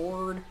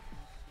spored.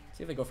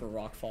 See if they go for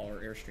Rockfall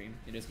or Airstream.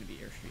 It is going to be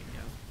Airstream,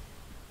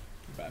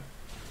 yeah.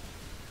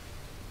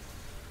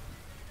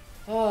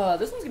 Okay.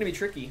 This one's going to be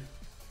tricky.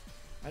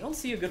 I don't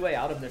see a good way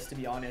out of this, to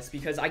be honest,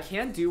 because I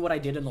can't do what I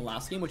did in the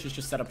last game, which is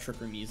just set up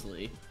Trick Room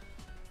easily.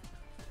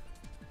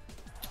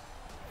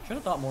 Should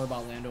have thought more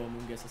about Lando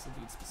Amoonguss as a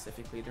lead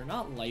specifically. They're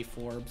not Life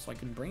Orb, so I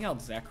can bring out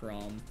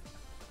Zekrom.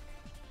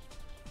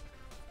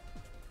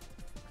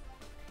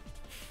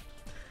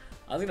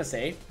 I was gonna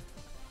say,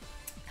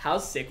 how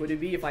sick would it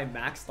be if I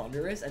max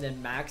Thundurus and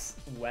then max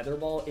Weather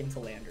Ball into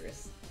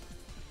Landorus?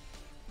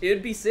 It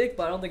would be sick,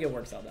 but I don't think it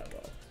works out that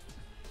well.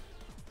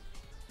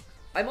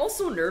 I'm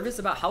also nervous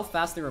about how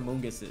fast their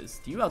Amoonguss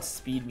is. Do you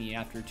outspeed me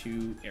after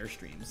 2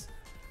 Airstreams?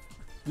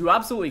 You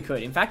absolutely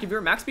could. In fact, if you're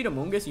max speed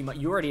Amoonguss,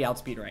 you already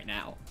outspeed right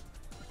now.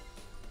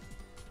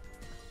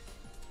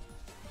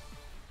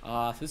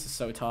 This is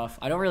so tough.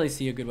 I don't really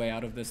see a good way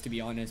out of this, to be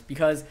honest,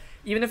 because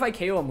even if I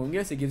KO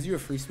Amoonguss, it gives you a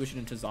free switch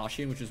into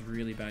Zacian, which is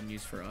really bad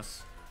news for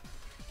us.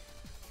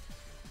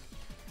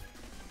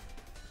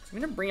 So I'm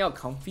going to bring out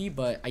Comfey,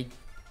 but I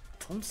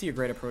don't see a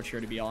great approach here,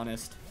 to be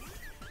honest.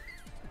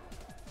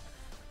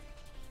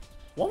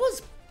 What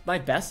was my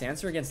best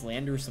answer against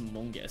Landorus and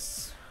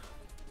Amoonguss?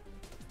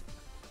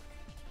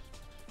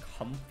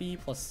 Comfey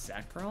plus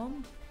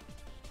Zekrom?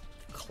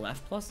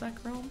 Clef plus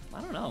Zekrom?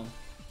 I don't know.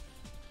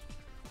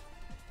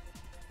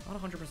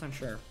 Not 100%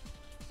 sure.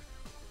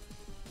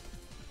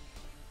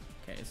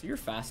 Okay, so you're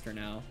faster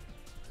now.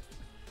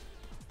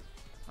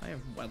 I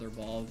have Weather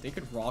Ball. They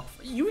could Rock...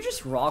 You would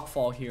just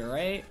Rockfall here,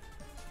 right?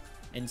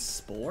 And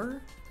Spore?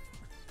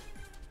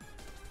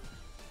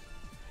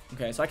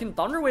 Okay, so I can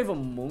Thunder Wave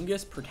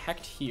Amoonguss,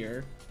 protect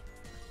here.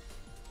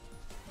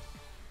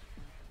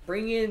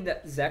 Bring in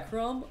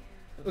Zekrom.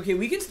 Okay,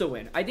 we can still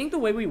win. I think the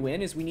way we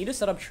win is we need to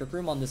set up Trick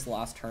Room on this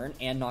last turn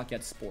and not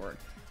get Spored.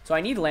 So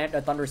I need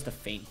Thundurus to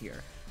faint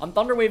here. I'm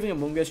Thunder Waving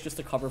Amoonguss just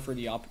to cover for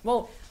the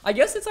Well, I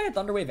guess since I had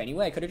Thunder Wave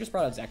anyway, I could have just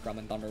brought out Zekrom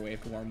and Thunder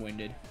Wave Warm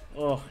Winded.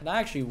 Oh, that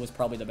actually was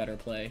probably the better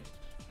play.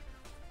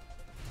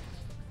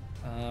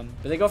 But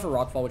they go for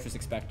Rockfall, which was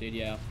expected,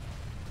 yeah.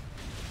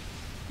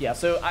 Yeah,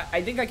 so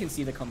I think I can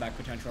see the comeback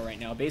potential right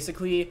now.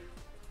 Basically,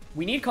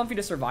 we need Comfey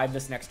to survive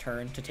this next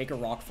turn to take a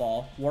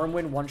Rockfall. Warm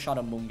Wind, one-shot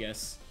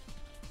Amoonguss.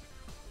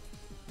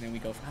 And then we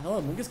go for... I know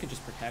Amoonguss could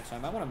just protect, so I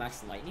might want to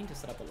max Lightning to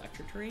set up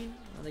Electric Terrain.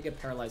 Well, they get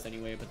paralyzed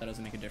anyway, but that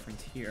doesn't make a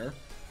difference here.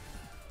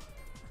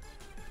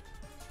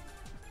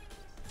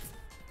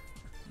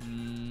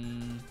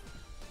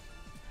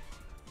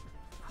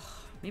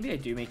 Maybe I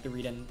do make the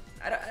read, and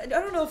I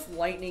don't know if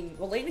Lightning...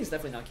 Well, Lightning's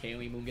definitely not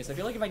KOing Amoonguss. I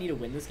feel like if I need to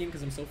win this game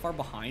because I'm so far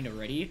behind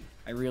already,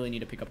 I really need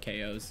to pick up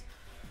KOs.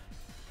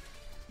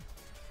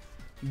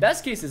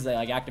 Best case is that I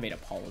like, activate a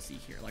policy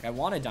here. Like, I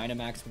want a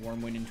Dynamax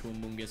Warm Wind into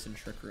Amoonguss and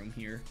Trick Room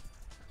here.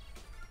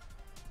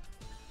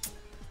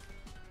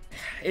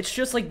 It's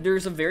just like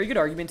there's a very good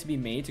argument to be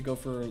made to go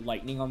for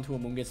Lightning onto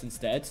Amoonguss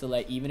instead, so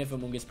that even if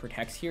Amoonguss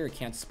protects here, it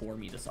can't Spore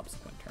me the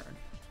subsequent turn.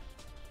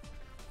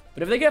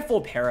 But if they get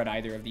full Parrot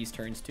either of these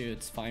turns too,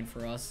 it's fine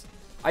for us.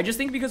 I just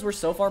think because we're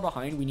so far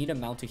behind, we need to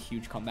mount a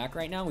huge comeback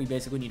right now. We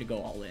basically need to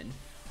go all in.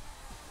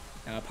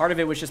 Part of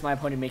it was just my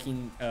opponent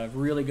making a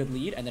really good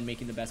lead and then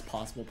making the best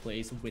possible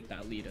plays with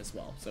that lead as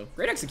well. So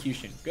great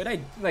execution.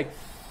 Good,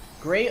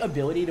 great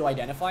ability to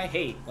identify,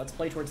 hey, let's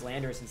play towards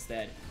Landorus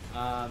instead.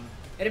 And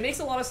it makes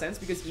a lot of sense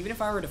because even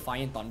if I were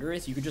Defiant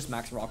Thundurus, you could just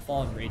max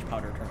Rockfall and Rage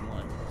Powder turn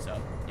 1.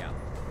 So, yeah.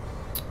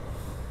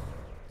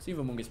 See if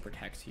Amoonguss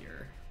protects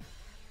here.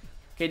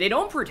 Okay, they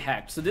don't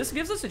protect, so this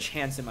gives us a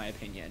chance in my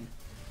opinion.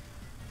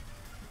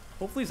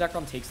 Hopefully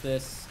Zekrom takes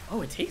this.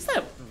 Oh, it takes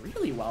that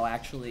really well,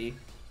 actually.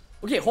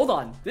 Okay, hold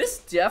on. This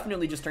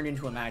definitely just turned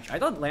into a match. I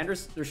thought I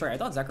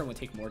thought Zekrom would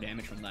take more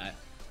damage from that.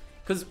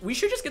 Because we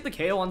should just get the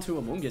KO onto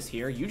Amoonguss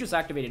here. You just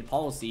activated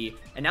Policy.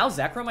 And now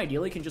Zekrom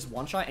ideally can just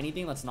one-shot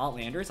anything that's not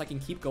Landorus. I can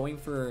keep going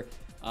for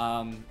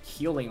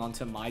healing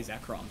onto my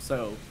Zekrom.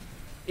 So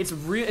it's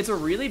a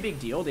really big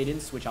deal they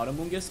didn't switch out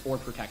Amoonguss or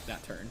protect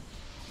that turn.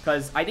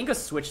 Because I think a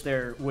switch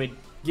there would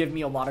give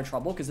me a lot of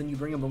trouble because then you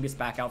bring Amoonguss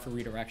back out for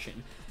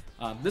redirection.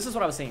 This is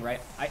what I was saying, right?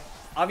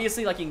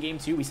 Obviously, like in game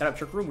 2, we set up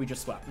Trick Room, we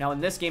just swept. Now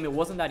in this game, it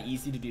wasn't that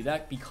easy to do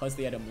that because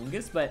they had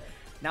Amoonguss, but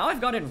now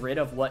I've gotten rid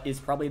of what is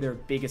probably their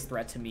biggest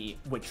threat to me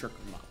with Trick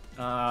Room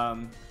up.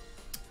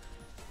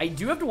 I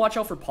do have to watch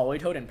out for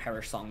Politoed and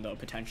Perish Song, though,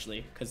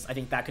 potentially, because I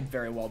think that could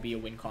very well be a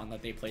win con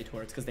that they play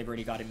towards, because they've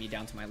already gotten me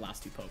down to my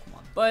last 2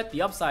 Pokemon. But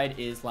the upside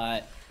is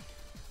that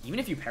even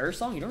if you Perish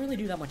Song, you don't really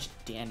do that much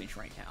damage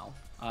right now.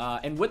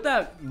 And with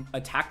that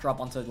attack drop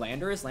onto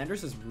Landorus,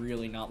 Landorus is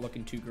really not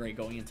looking too great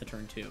going into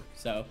turn 2.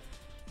 So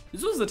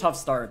this was a tough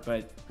start,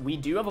 but we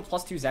do have a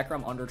 +2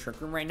 Zekrom under Trick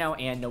Room right now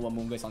and no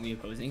Amoonguss on the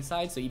opposing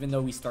side. So even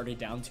though we started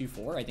down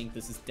 2-4, I think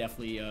this is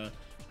definitely a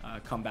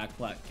comeback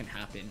that can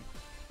happen.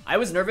 I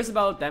was nervous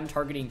about them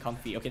targeting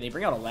Comfey. Okay, they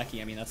bring out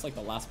Regieleki. I mean, that's like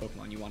the last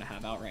Pokemon you want to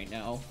have out right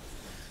now.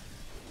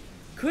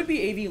 Could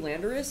be AV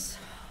Landorus.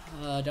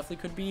 Definitely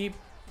could be.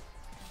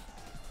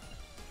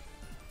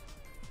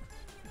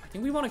 I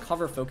think we want to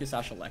cover Focus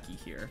Sash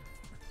Regieleki here.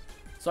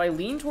 So I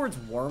lean towards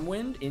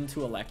Wormwind into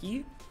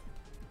Regieleki.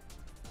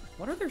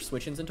 What are their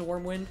switch-ins into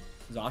Wormwind?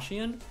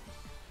 Zacian?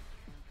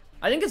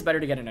 I think it's better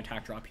to get an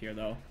attack drop here,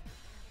 though.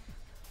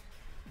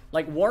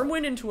 Like,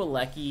 Wormwind into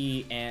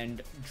Regieleki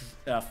and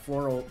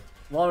Floral...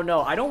 Well,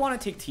 no, I don't want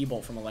to take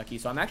T-Bolt from Regieleki,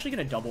 so I'm actually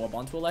going to double up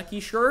onto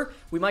Regieleki. Sure,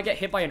 we might get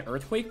hit by an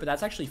Earthquake, but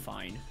that's actually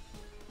fine.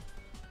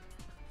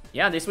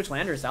 Yeah, they switch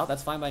Landorus out.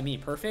 That's fine by me.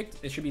 Perfect.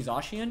 It should be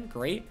Zacian.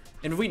 Great.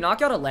 And if we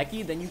knock out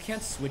Regieleki, then you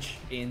can't switch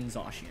in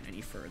Zacian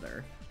any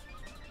further.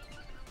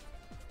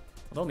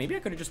 Although, maybe I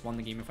could have just won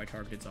the game if I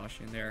targeted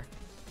Zacian there.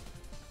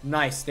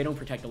 Nice. They don't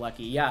protect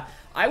Regieleki. Yeah,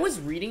 I was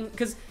reading...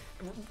 Because,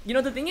 you know,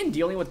 the thing in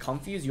dealing with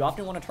Comfey is you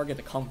often want to target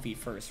the Comfey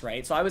first,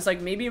 right? So I was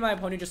like, maybe my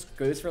opponent just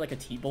goes for, like, a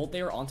T-Bolt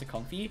there onto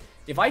Comfey.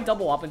 If I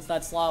double up into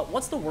that slot,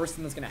 what's the worst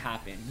thing that's going to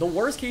happen? The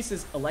worst case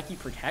is Regieleki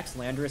protects,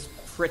 Landorus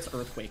crits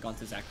Earthquake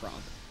onto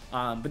Zekrom.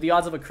 But the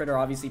odds of a crit are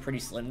obviously pretty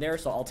slim there,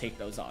 so I'll take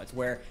those odds,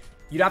 where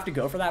you'd have to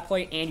go for that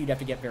play, and you'd have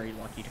to get very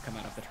lucky to come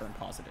out of the turn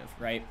positive,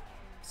 right?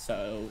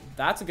 So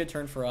that's a good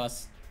turn for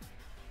us.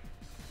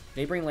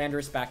 They bring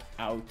Landorus back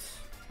out.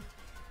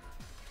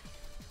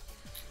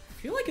 I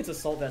feel like it's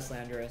Assault Vest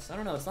Landorus. I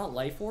don't know, it's not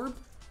Life Orb,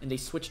 and they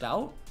switched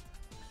out.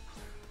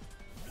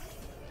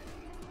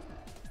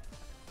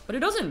 But it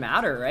doesn't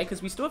matter, right?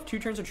 Because we still have 2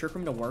 turns of Trick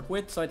Room to work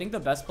with, so I think the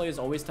best play is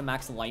always to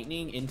max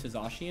Lightning into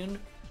Zacian.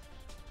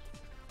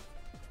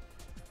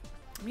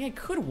 I mean, I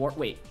could warp.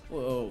 Wait.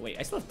 Whoa, wait.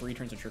 I still have 3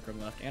 turns of Trick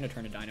Room left and a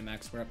turn of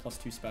Dynamax. We're at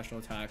 +2 special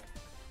attack.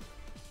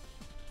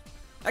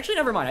 Actually,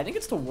 never mind. I think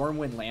it's to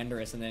Wormwind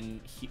Landorus and then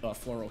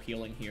Floral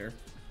Healing here.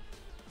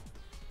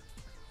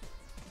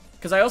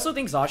 Because I also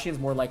think Zacian's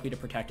more likely to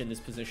protect in this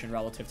position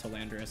relative to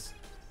Landorus.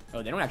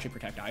 Oh, they don't actually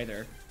protect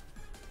either.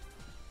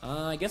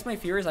 I guess my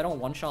fear is I don't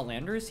one-shot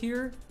Landorus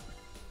here.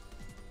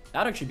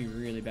 That'd actually be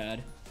really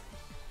bad.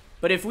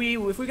 But if we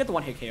get the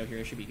 1-hit KO here,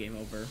 it should be game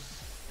over.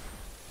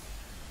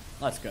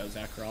 Let's go,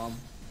 Zekrom.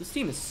 This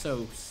team is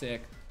so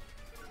sick.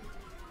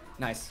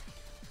 Nice.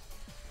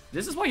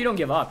 This is why you don't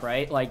give up,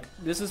 right? Like,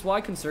 this is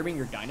why conserving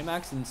your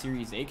Dynamax in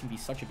Series 8 can be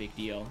such a big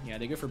deal. Yeah,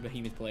 they go for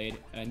Behemoth Blade.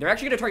 And they're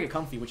actually going to target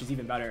Comfey, which is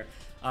even better.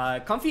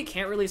 Comfey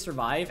can't really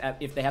survive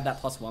if they have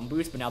that +1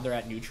 boost, but now they're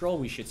at neutral.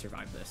 We should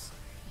survive this.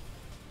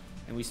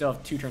 And we still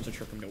have 2 turns of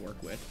Trick Room to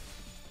work with.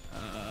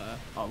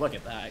 Oh, look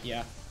at that.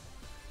 Yeah.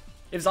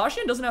 If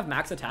Zacian doesn't have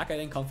max attack, I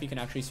think Comfey can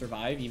actually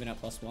survive even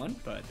at +1,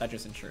 but that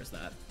just ensures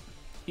that.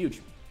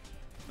 Huge.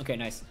 Okay,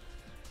 nice.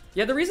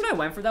 Yeah, the reason I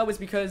went for that was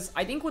because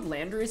I think with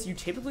Landorus, you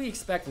typically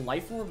expect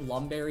Life Orb,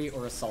 Lumberry,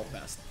 or Assault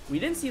Vest. We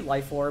didn't see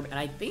Life Orb, and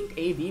I think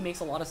AV makes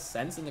a lot of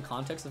sense in the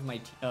context of my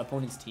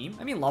opponent's team.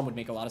 I mean, Lum would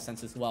make a lot of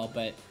sense as well,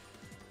 but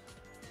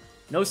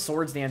no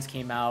Swords Dance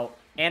came out.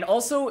 And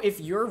also, if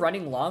you're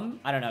running Lum,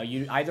 I don't know,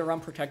 you either run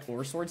Protect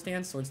or Swords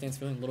Dance. Swords Dance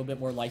feeling a little bit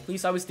more likely.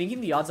 So I was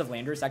thinking the odds of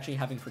Landorus actually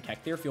having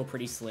Protect there feel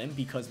pretty slim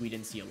because we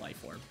didn't see a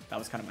Life Orb. That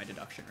was kind of my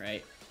deduction,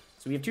 right?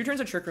 So we have 2 turns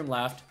of Trick Room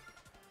left.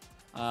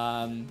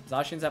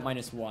 Zacian's at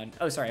 -1.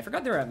 Oh, sorry, I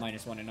forgot they were at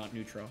 -1 and not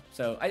neutral.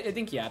 So I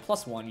think, yeah,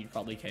 +1, you'd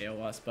probably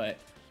KO us, but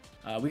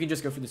we can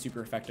just go for the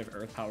super effective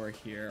Earth Power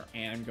here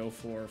and go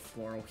for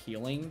Floral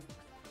Healing.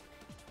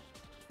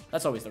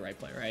 That's always the right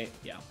play, right?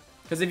 Yeah.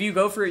 Because if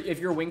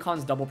your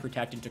Wincons double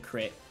protect into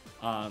crit,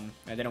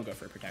 they don't go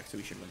for a protect, so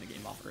we should win the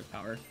game off Earth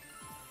Power.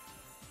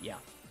 Yeah.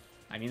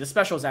 I mean, the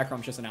special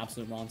Zekrom's just an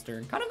absolute monster.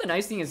 And kind of the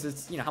nice thing is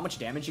it's, you know, how much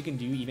damage you can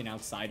do even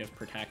outside of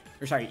protect.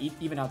 Or sorry,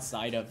 even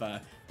outside of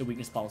the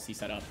weakness policy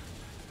setup.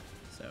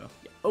 So,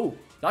 yeah. Oh,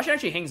 Zacian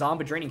actually hangs on,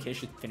 but Draining Kiss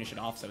should finish it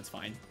off, so it's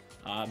fine.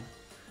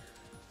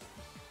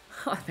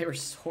 They were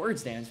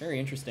Swords Dance. Very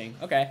interesting.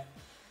 Okay.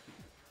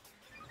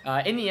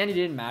 In the end, it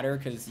didn't matter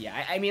because,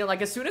 yeah, I mean,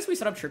 like, as soon as we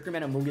set up Trick Room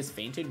and Amoonguss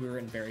fainted, we were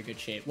in very good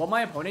shape. What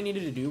my opponent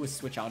needed to do was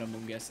switch out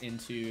Amoonguss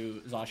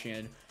into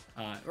Zacian.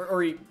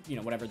 Or, you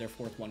know, whatever their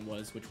 4th one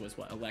was, which was,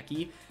 what,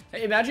 Aleki.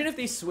 Imagine if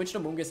they switched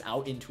Amoonguss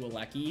out into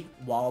Aleki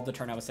while the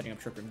turn I was setting up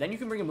Trick Room. Then you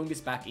can bring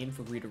Amoonguss back in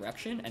for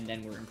redirection, and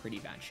then we're in pretty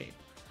bad shape.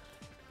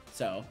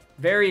 So,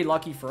 very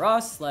lucky for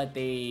us that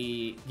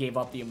they gave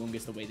up the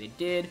Amoonguss the way they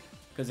did,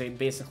 because they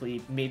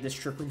basically made this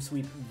Trick Room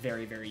sweep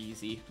very, very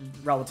easy,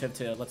 relative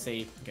to, let's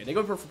say, okay, they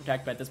go for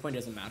Protect, but at this point it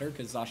doesn't matter,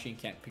 because Zacian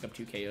can't pick up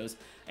 2 KOs,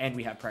 and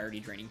we have Priority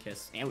Draining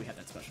Kiss, and we have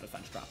that Special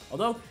Defense drop.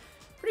 Although,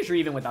 pretty sure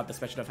even without the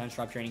Special Defense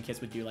drop, Draining Kiss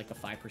would do like the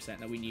 5%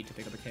 that we need to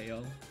pick up a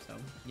KO. So,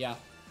 yeah.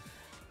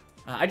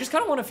 I just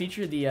kind of want to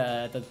feature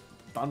the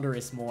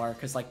Thundurus more,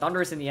 because like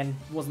Thundurus in the end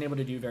wasn't able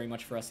to do very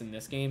much for us in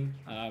this game.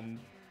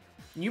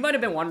 You might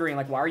have been wondering,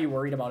 like, why are you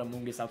worried about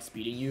Amoonguss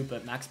outspeeding you?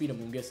 But max speed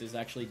Amoonguss is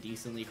actually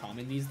decently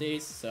common these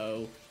days.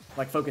 So,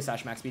 like, Focus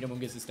Sash max speed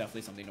Amoonguss is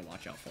definitely something to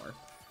watch out for.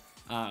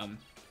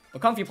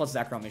 But Comfey plus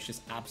Zekrom has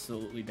just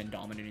absolutely been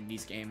dominant in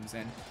these games.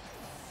 And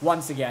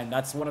once again,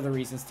 that's one of the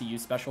reasons to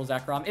use special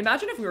Zekrom.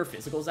 Imagine if we were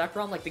physical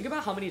Zekrom. Like, think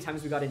about how many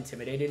times we got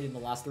intimidated in the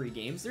last 3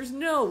 games. There's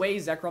no way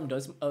Zekrom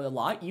does a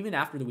lot, even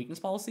after the weakness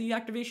policy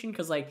activation,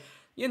 because, like,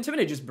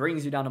 Intimidate just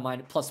brings you down to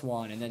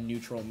 +1 and then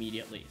neutral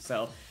immediately.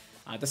 So,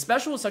 the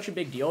special is such a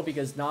big deal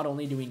because not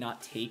only do we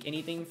not take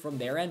anything from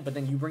their end, but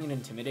then you bring an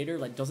Intimidator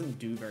that doesn't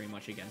do very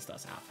much against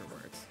us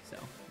afterwards. So,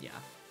 yeah.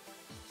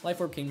 Life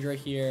Orb Kingdra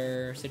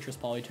here, Citrus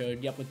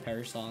Politoed, yep, with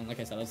Perish Song.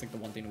 Like I said, that's like the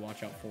one thing to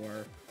watch out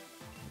for.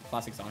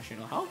 Classic Zacian.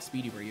 How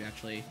speedy were you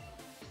actually?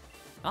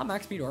 Not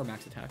max speed or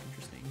max attack,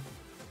 interesting.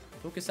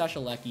 Focus Sash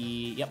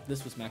Aleki, yep,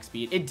 this was max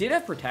speed. It did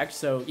have Protect,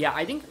 so yeah,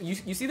 I think, you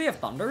see they have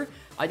Thunder.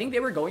 I think they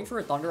were going for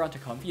a Thunder onto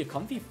Comfey. If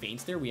Comfey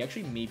faints there, we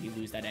actually maybe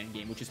lose that end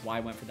game, which is why I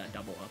went for that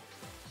double up.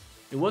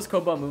 It was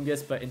Koba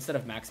Amoonguss, but instead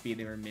of max speed,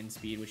 they were min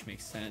speed, which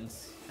makes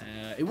sense.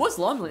 It was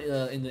Lum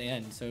in the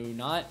end, so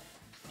not,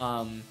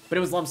 but it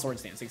was Lum Sword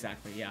Stance,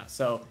 exactly, yeah.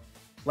 So,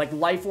 like,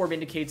 Life Orb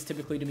indicates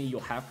typically to me you'll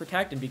have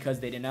Protect, and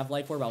because they didn't have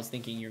Life Orb, I was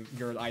thinking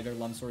you're either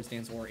Lum Sword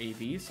Stance or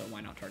AV, so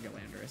why not target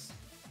Landorus?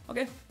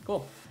 Okay,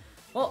 cool.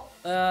 Well,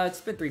 it's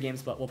been 3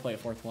 games, but we'll play a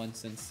 4th one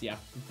since, yeah,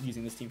 I'm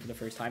using this team for the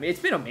first time. It's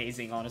been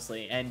amazing,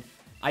 honestly, and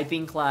I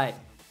think that,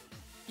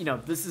 you know,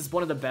 this is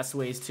one of the best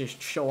ways to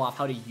show off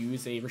how to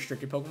use a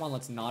restricted Pokemon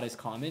that's not as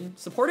common.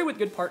 Support it with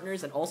good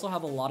partners and also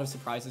have a lot of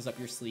surprises up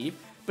your sleeve,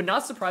 but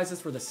not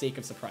surprises for the sake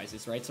of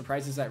surprises, right?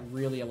 Surprises that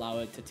really allow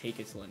it to take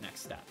it to the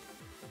next step.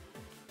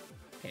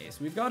 Okay, so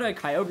we've got a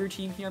Kyogre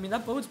team here. I mean,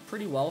 that bodes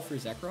pretty well for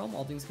Zekrom,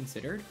 all things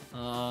considered.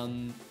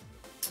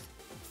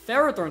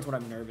 Ferrothorn's what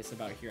I'm nervous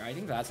about here. I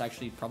think that's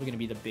actually probably going to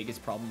be the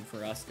biggest problem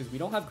for us because we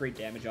don't have great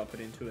damage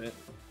output into it.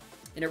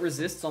 And it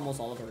resists almost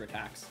all of our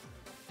attacks.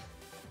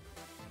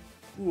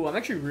 Ooh, I'm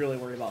actually really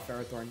worried about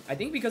Ferrothorn. I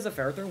think because of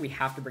Ferrothorn, we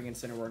have to bring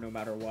Incineroar no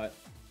matter what.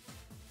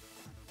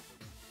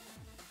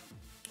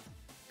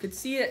 Could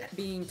see it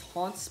being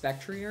Taunt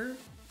Spectrier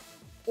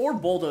or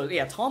Bulldoze.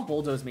 Yeah, Taunt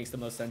Bulldoze makes the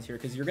most sense here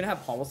because you're going to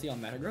have Policy on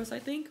Metagross, I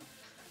think.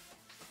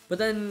 But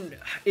then,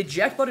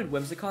 Eject-Butted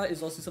Whimsicott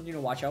is also something to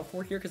watch out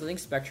for here, because I think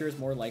Spectre is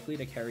more likely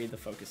to carry the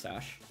Focus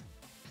Sash.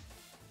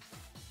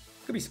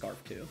 Could be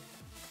Scarf, too.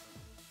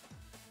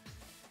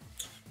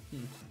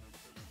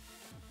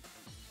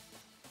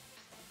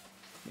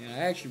 Yeah, I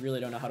actually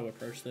really don't know how to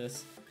approach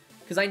this.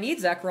 Because I need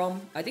Zekrom.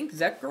 I think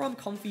Zekrom,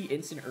 Comfey,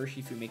 Instant,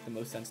 Urshifu make the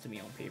most sense to me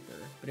on paper.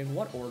 But in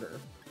what order?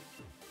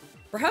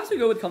 Perhaps we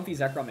go with Comfey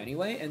Zekrom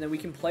anyway, and then we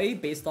can play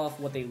based off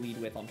what they lead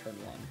with on turn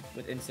 1,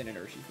 with Instant and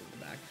Urshifu in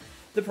the back.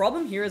 The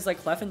problem here is,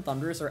 like, Clef and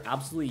Thundurus are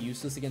absolutely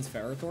useless against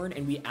Ferrothorn,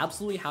 and we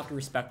absolutely have to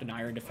respect an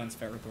Iron Defense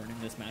Ferrothorn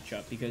in this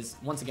matchup, because,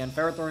 once again,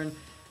 Ferrothorn,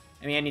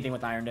 I mean, anything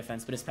with Iron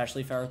Defense, but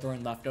especially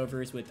Ferrothorn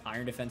leftovers with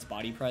Iron Defense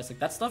Body Press, like,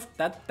 that stuff,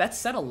 that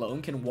set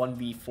alone can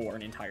 1v4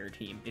 an entire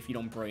team if you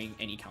don't bring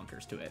any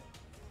counters to it.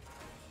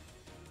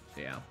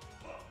 So, yeah.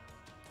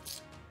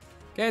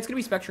 Okay, it's gonna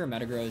be Spectre and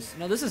Metagross.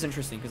 Now, this is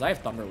interesting, because I have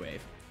Thunder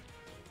Wave.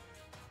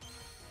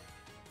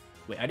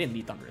 Wait, I didn't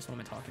lead Thundurus. What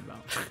am I talking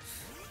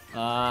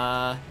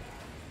about?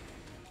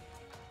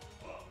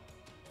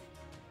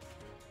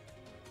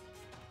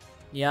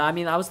 Yeah, I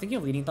mean, I was thinking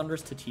of leading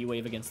Thundurus to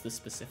T-Wave against this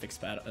specific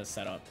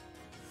setup,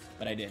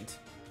 but I didn't.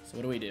 So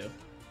what do we do?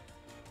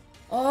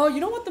 Oh, you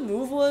know what the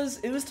move was?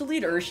 It was to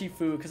lead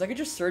Urshifu, because I could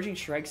just Surging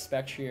Strike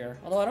Spectrier.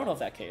 Although I don't know if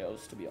that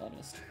KOs, to be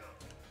honest.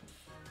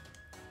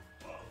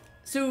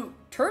 So,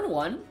 turn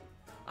 1,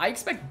 I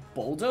expect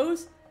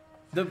Bulldoze.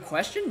 The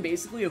question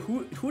basically of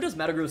who does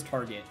Metagross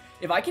target?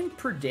 If I can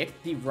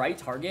predict the right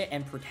target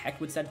and protect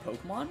with said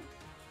Pokemon,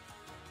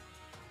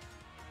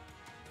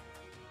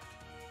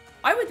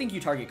 I would think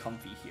you target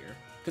Comfey here,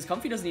 because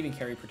Comfey doesn't even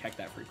carry Protect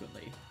that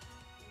frequently.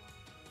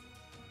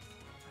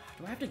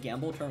 Do I have to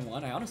gamble turn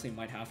 1? I honestly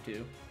might have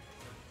to.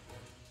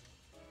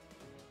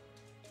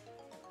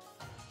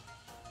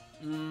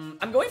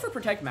 I'm going for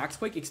Protect Max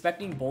Quake,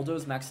 expecting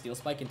Bulldoze Max Steel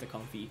Spike into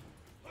Comfey.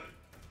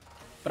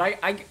 But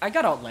I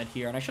got outled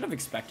here, and I should have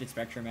expected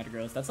Spectrier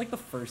Metagross. That's like the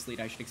first lead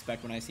I should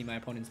expect when I see my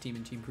opponent's team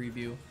in team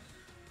preview.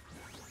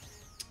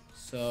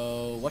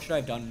 So, what should I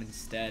have done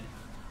instead?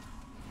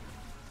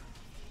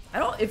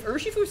 If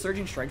Urshifu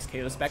Surging Strikes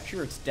KO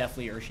Spectrier, it's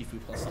definitely Urshifu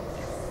plus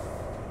something.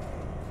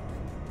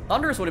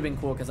 Thundurus would have been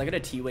cool because I get a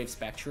T-Wave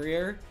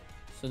Spectrier,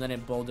 so then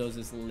it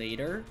bulldozes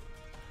later.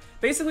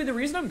 Basically, the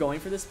reason I'm going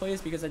for this play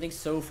is because I think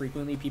so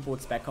frequently people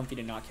expect Comfey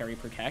to not carry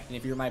Protect, and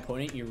if you're my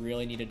opponent, you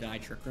really need to deny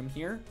Trick Room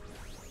here.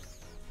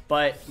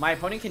 But my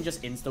opponent can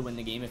just insta-win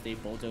the game if they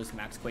bulldoze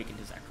Max Quake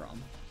into Zekrom.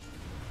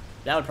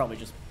 That would probably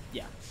just,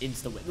 yeah,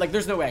 insta-win. Like,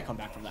 there's no way I come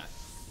back from that.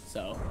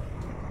 So,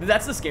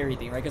 that's the scary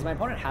thing, right? Because my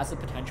opponent has the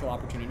potential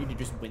opportunity to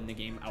just win the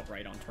game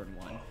outright on turn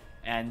 1.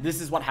 And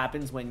this is what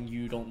happens when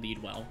you don't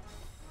lead well.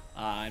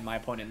 And my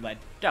opponent led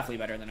definitely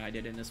better than I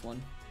did in this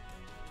one.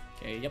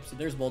 Okay, yep, so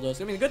there's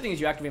Bulldoze. I mean, the good thing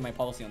is you activate my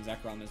policy on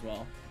Zekrom as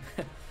well.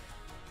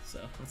 So,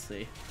 let's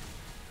see.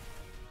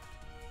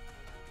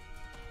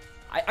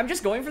 I'm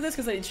just going for this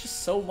because it's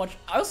just so much.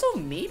 Also,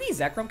 maybe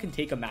Zekrom can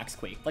take a Max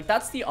Quake. Like,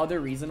 that's the other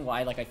reason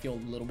why, like, I feel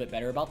a little bit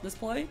better about this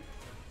play.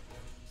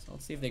 So,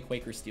 let's see if they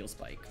Quake or Steel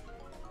Spike.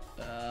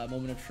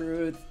 Moment of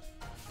Truth.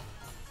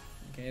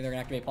 Okay, they're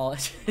gonna activate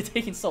policy. It's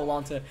taking so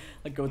long to,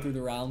 like, go through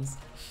the rounds.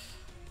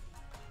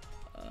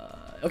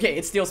 Okay,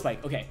 it's Steel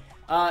Spike. Okay.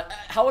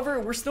 However,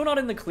 we're still not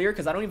in the clear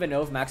because I don't even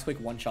know if Max Quake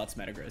one-shots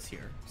Metagross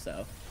here.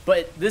 So,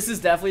 but this is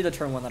definitely the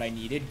turn 1 that I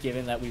needed,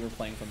 given that we were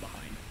playing from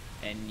behind.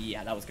 And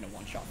yeah, that was going to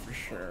one-shot for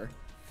sure.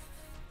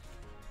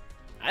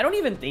 I don't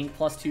even think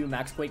 +2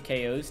 Max Quake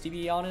KOs, to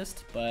be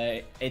honest,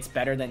 but it's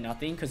better than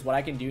nothing because what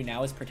I can do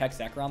now is protect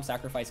Zekrom,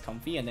 sacrifice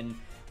Comfey, and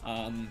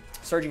then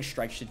Surging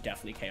Strike should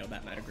definitely KO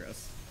that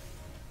Metagross.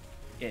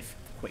 If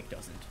Quake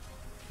doesn't.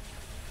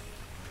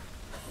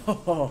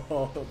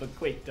 Oh, the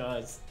Quake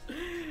does.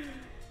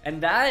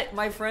 And that,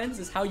 my friends,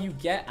 is how you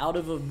get out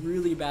of a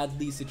really bad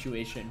lead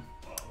situation.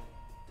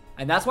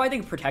 And that's why I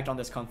think Protect on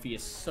this Comfey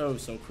is so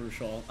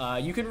crucial.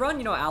 You can run,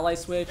 you know, Ally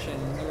Switch,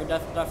 and there are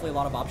definitely a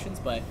lot of options,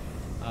 but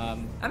I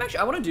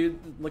want to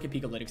look at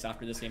Peakalytics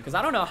after this game, because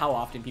I don't know how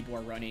often people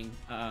are running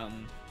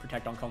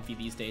Protect on Comfey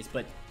these days,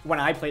 but when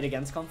I played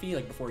against Comfey,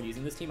 like before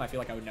using this team, I feel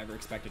like I would never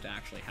expect it to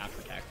actually have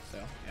Protect, so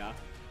yeah.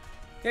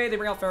 Okay, they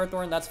bring out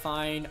Ferrothorn, that's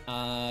fine.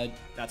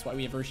 That's why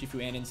we have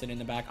Urshifu and Incin in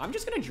the back. I'm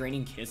just going to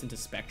Draining Kiss into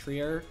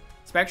Spectrier.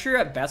 Spectrier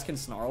at best can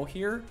Snarl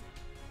here.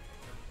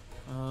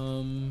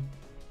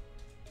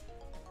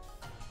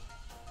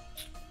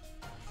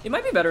 It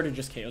might be better to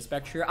just KO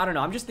Spectrier. I don't know,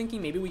 I'm just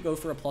thinking maybe we go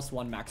for a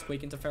 +1 Max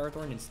Quake into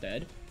Ferrothorn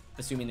instead,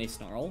 assuming they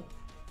Snarl.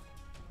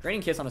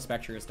 Draining Kiss on a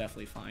Spectrier is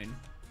definitely fine.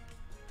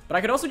 But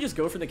I could also just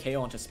go for the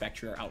KO onto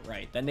Spectrier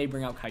outright. Then they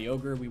bring out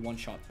Kyogre, we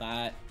one-shot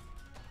that.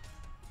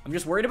 I'm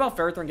just worried about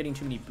Ferrothorn getting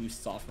too many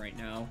boosts off right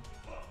now.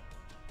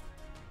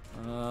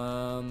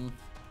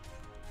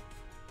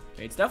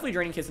 Okay, it's definitely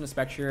Draining Kiss into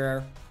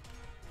Spectrier.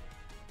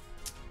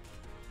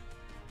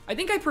 I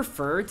think I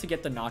prefer to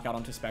get the knockout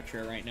onto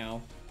Spectrier right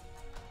now.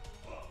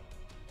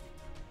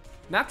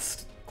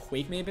 Max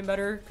Quake may have been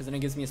better, because then it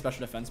gives me a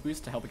special defense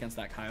boost to help against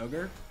that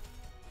Kyogre.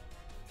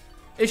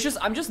 It's just,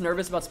 I'm just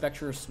nervous about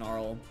Spectrier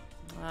Snarl.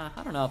 I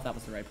don't know if that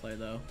was the right play,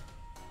 though.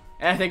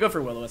 They go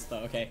for Will-O-Wisp,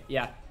 though. Okay,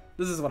 yeah.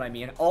 This is what I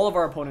mean. All of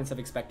our opponents have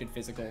expected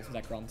physical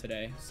Zekrom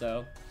today,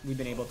 so we've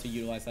been able to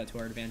utilize that to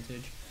our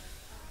advantage.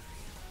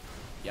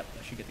 Yep,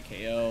 that should get the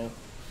KO.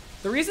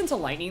 The reason to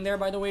Lightning there,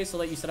 by the way, is so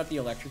that you set up the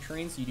electric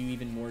terrain so you do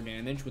even more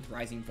damage with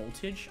Rising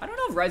Voltage. I don't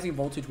know if Rising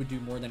Voltage would do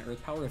more than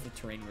Earth Power if the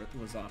terrain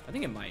was up. I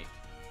think it might.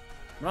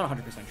 I'm not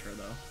 100% sure,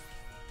 though.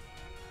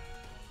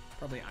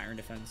 Probably Iron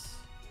Defense.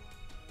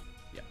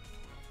 Yeah.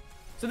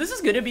 So this is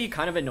going to be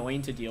kind of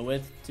annoying to deal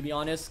with, to be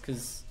honest,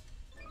 because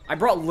I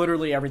brought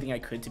literally everything I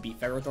could to beat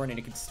Ferrothorn, and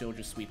it could still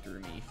just sweep through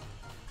me.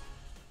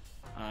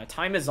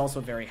 Time is also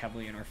very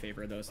heavily in our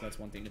favor, though, so that's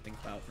one thing to think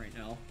about right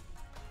now.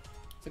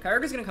 So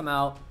Kyogre's going to come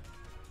out.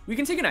 We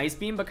can take an Ice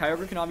Beam, but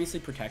Kyogre can obviously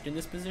protect in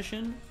this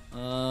position.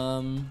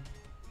 I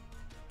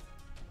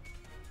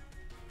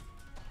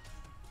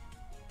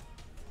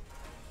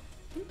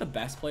think the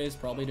best play is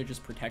probably to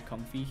just protect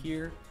Comfey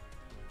here.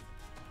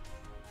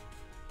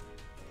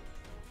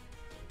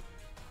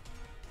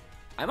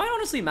 I might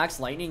honestly Max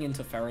Lightning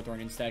into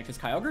Ferrothorn instead, because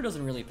Kyogre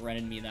doesn't really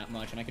threaten me that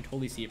much, and I could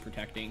totally see it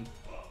protecting.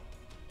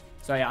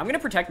 So yeah, I'm going to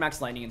protect Max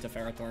Lightning into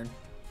Ferrothorn.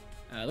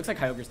 Looks like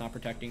Kyogre's not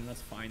protecting.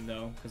 That's fine,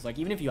 though. Because, like,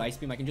 even if you Ice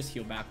Beam, I can just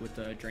heal back with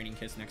the Draining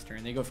Kiss next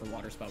turn. They go for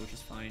Water Spout, which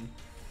is fine.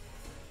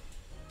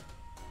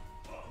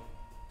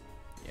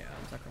 Yeah,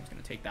 Zekrom's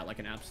going to take that like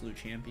an absolute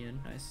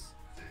champion. Nice.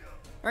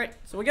 Alright,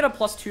 so we get a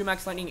 +2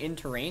 Max Lightning in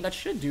terrain. That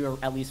should do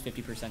at least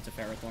 50% to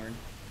Ferrothorn.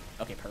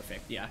 Okay,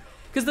 perfect. Yeah.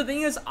 Because the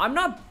thing is, I'm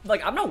not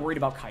worried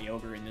about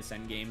Kyogre in this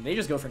end game. They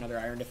just go for another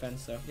Iron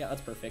Defense, so yeah,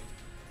 that's perfect.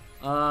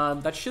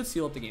 That should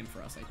seal up the game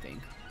for us, I think.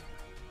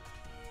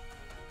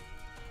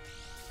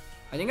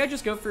 I think I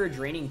just go for a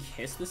Draining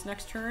Kiss this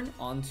next turn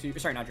onto...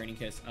 Sorry, not Draining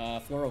Kiss.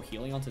 Floral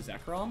Healing onto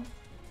Zekrom.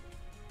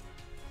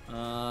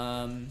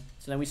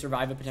 So then we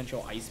survive a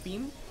potential Ice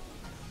Beam.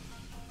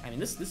 I mean,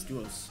 this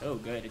duo is so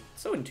good. It's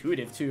so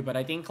intuitive, too. But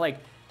I think, like,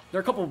 there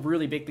are a couple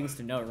really big things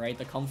to note, right?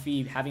 The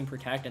Comfey having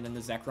Protect and then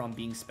the Zekrom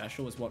being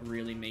special is what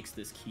really makes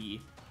this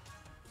key.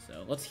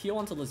 So let's heal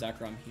onto the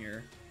Zekrom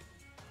here.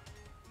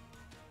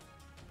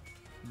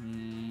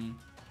 And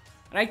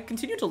I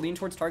continue to lean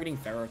towards targeting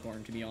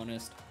Ferrothorn, to be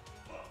honest.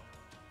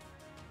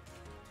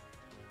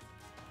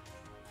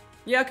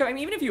 Yeah, I mean,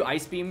 even if you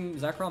Ice Beam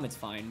Zekrom, it's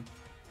fine.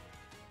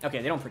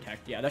 Okay, they don't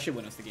Protect. Yeah, that should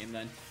win us the game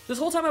then. This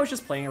whole time I was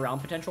just playing around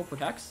potential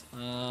Protects.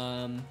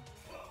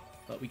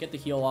 But we get the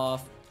heal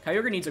off.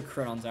 Kyogre needs a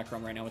crit on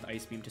Zekrom right now with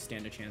Ice Beam to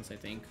stand a chance, I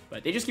think.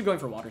 But they just keep going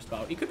for Water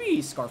Spout. It could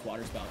be Scarf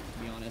Water Spout, to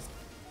be honest.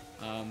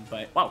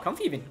 But, wow,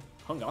 Comfey even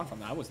hung on from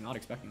that. I was not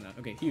expecting that.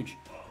 Okay, huge.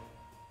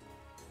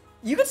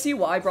 You can see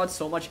why I brought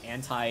so much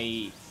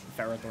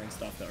anti-Ferrothorn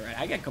stuff, though, right?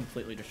 I get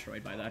completely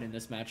destroyed by that in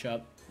this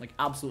matchup. Like,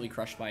 absolutely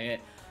crushed by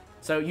it.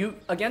 So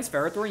against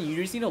Ferrothorn, you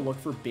just need to look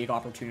for big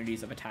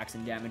opportunities of attacks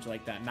and damage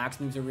like that. Max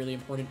moves are really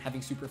important.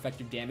 Having super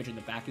effective damage in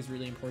the back is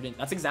really important.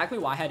 That's exactly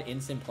why I had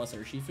Incin plus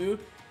Urshifu.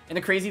 And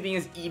the crazy thing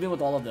is, even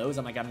with all of those,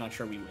 I'm not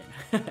sure we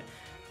win.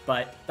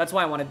 But that's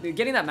why I wanted...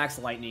 Getting that Max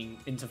Lightning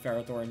into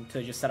Ferrothorn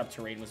to just set up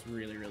terrain was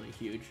really, really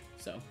huge.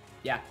 So,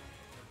 yeah.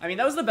 I mean,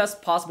 that was the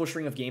best possible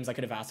string of games I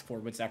could have asked for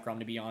with Zekrom,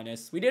 to be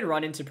honest. We did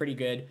run into pretty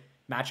good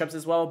matchups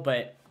as well,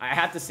 but I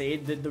have to say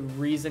that the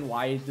reason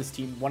why this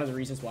team, one of the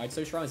reasons why it's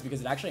so strong is because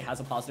it actually has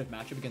a positive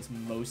matchup against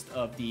most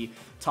of the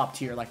top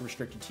tier, like,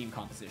 restricted team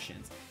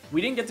compositions.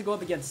 We didn't get to go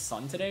up against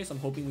Sun today, so I'm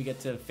hoping we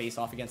get to face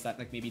off against that,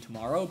 like, maybe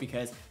tomorrow,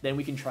 because then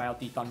we can try out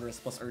the Thundurus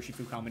plus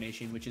Urshifu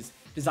combination, which is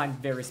designed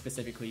very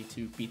specifically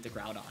to beat the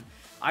Groudon.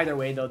 Either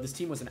way, though, this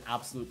team was an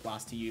absolute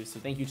blast to use,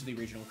 so thank you to the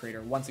original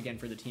creator once again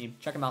for the team.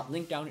 Check them out,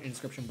 link down in the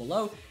description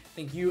below.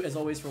 Thank you, as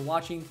always, for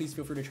watching. Please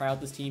feel free to try out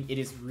this team. It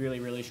is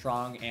really, really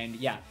strong, and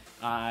yeah,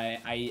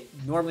 I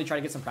normally try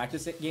to get some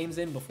practice games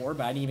in before,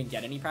 but I didn't even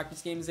get any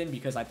practice games in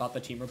because I thought the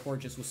team report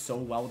just was so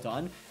well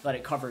done that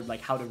it covered,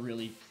 like, how to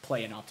really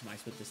play and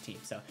optimize with this team.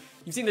 So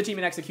you've seen the team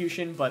in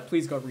execution, but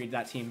please go read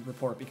that team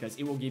report because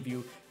it will give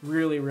you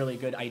really, really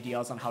good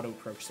ideas on how to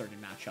approach certain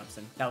matchups,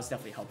 and that was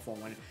definitely helpful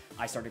when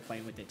I started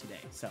playing with it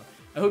today. So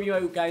I hope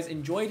you guys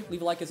enjoyed.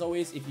 Leave a like as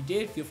always. If you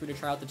did, feel free to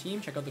try out the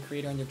team. Check out the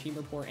creator and their team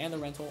report and the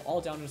rental, all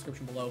down in the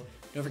description below.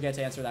 Don't forget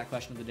to answer that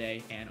question of the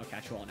day, and I'll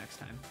catch you all next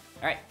time.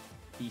 All right,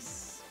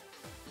 peace.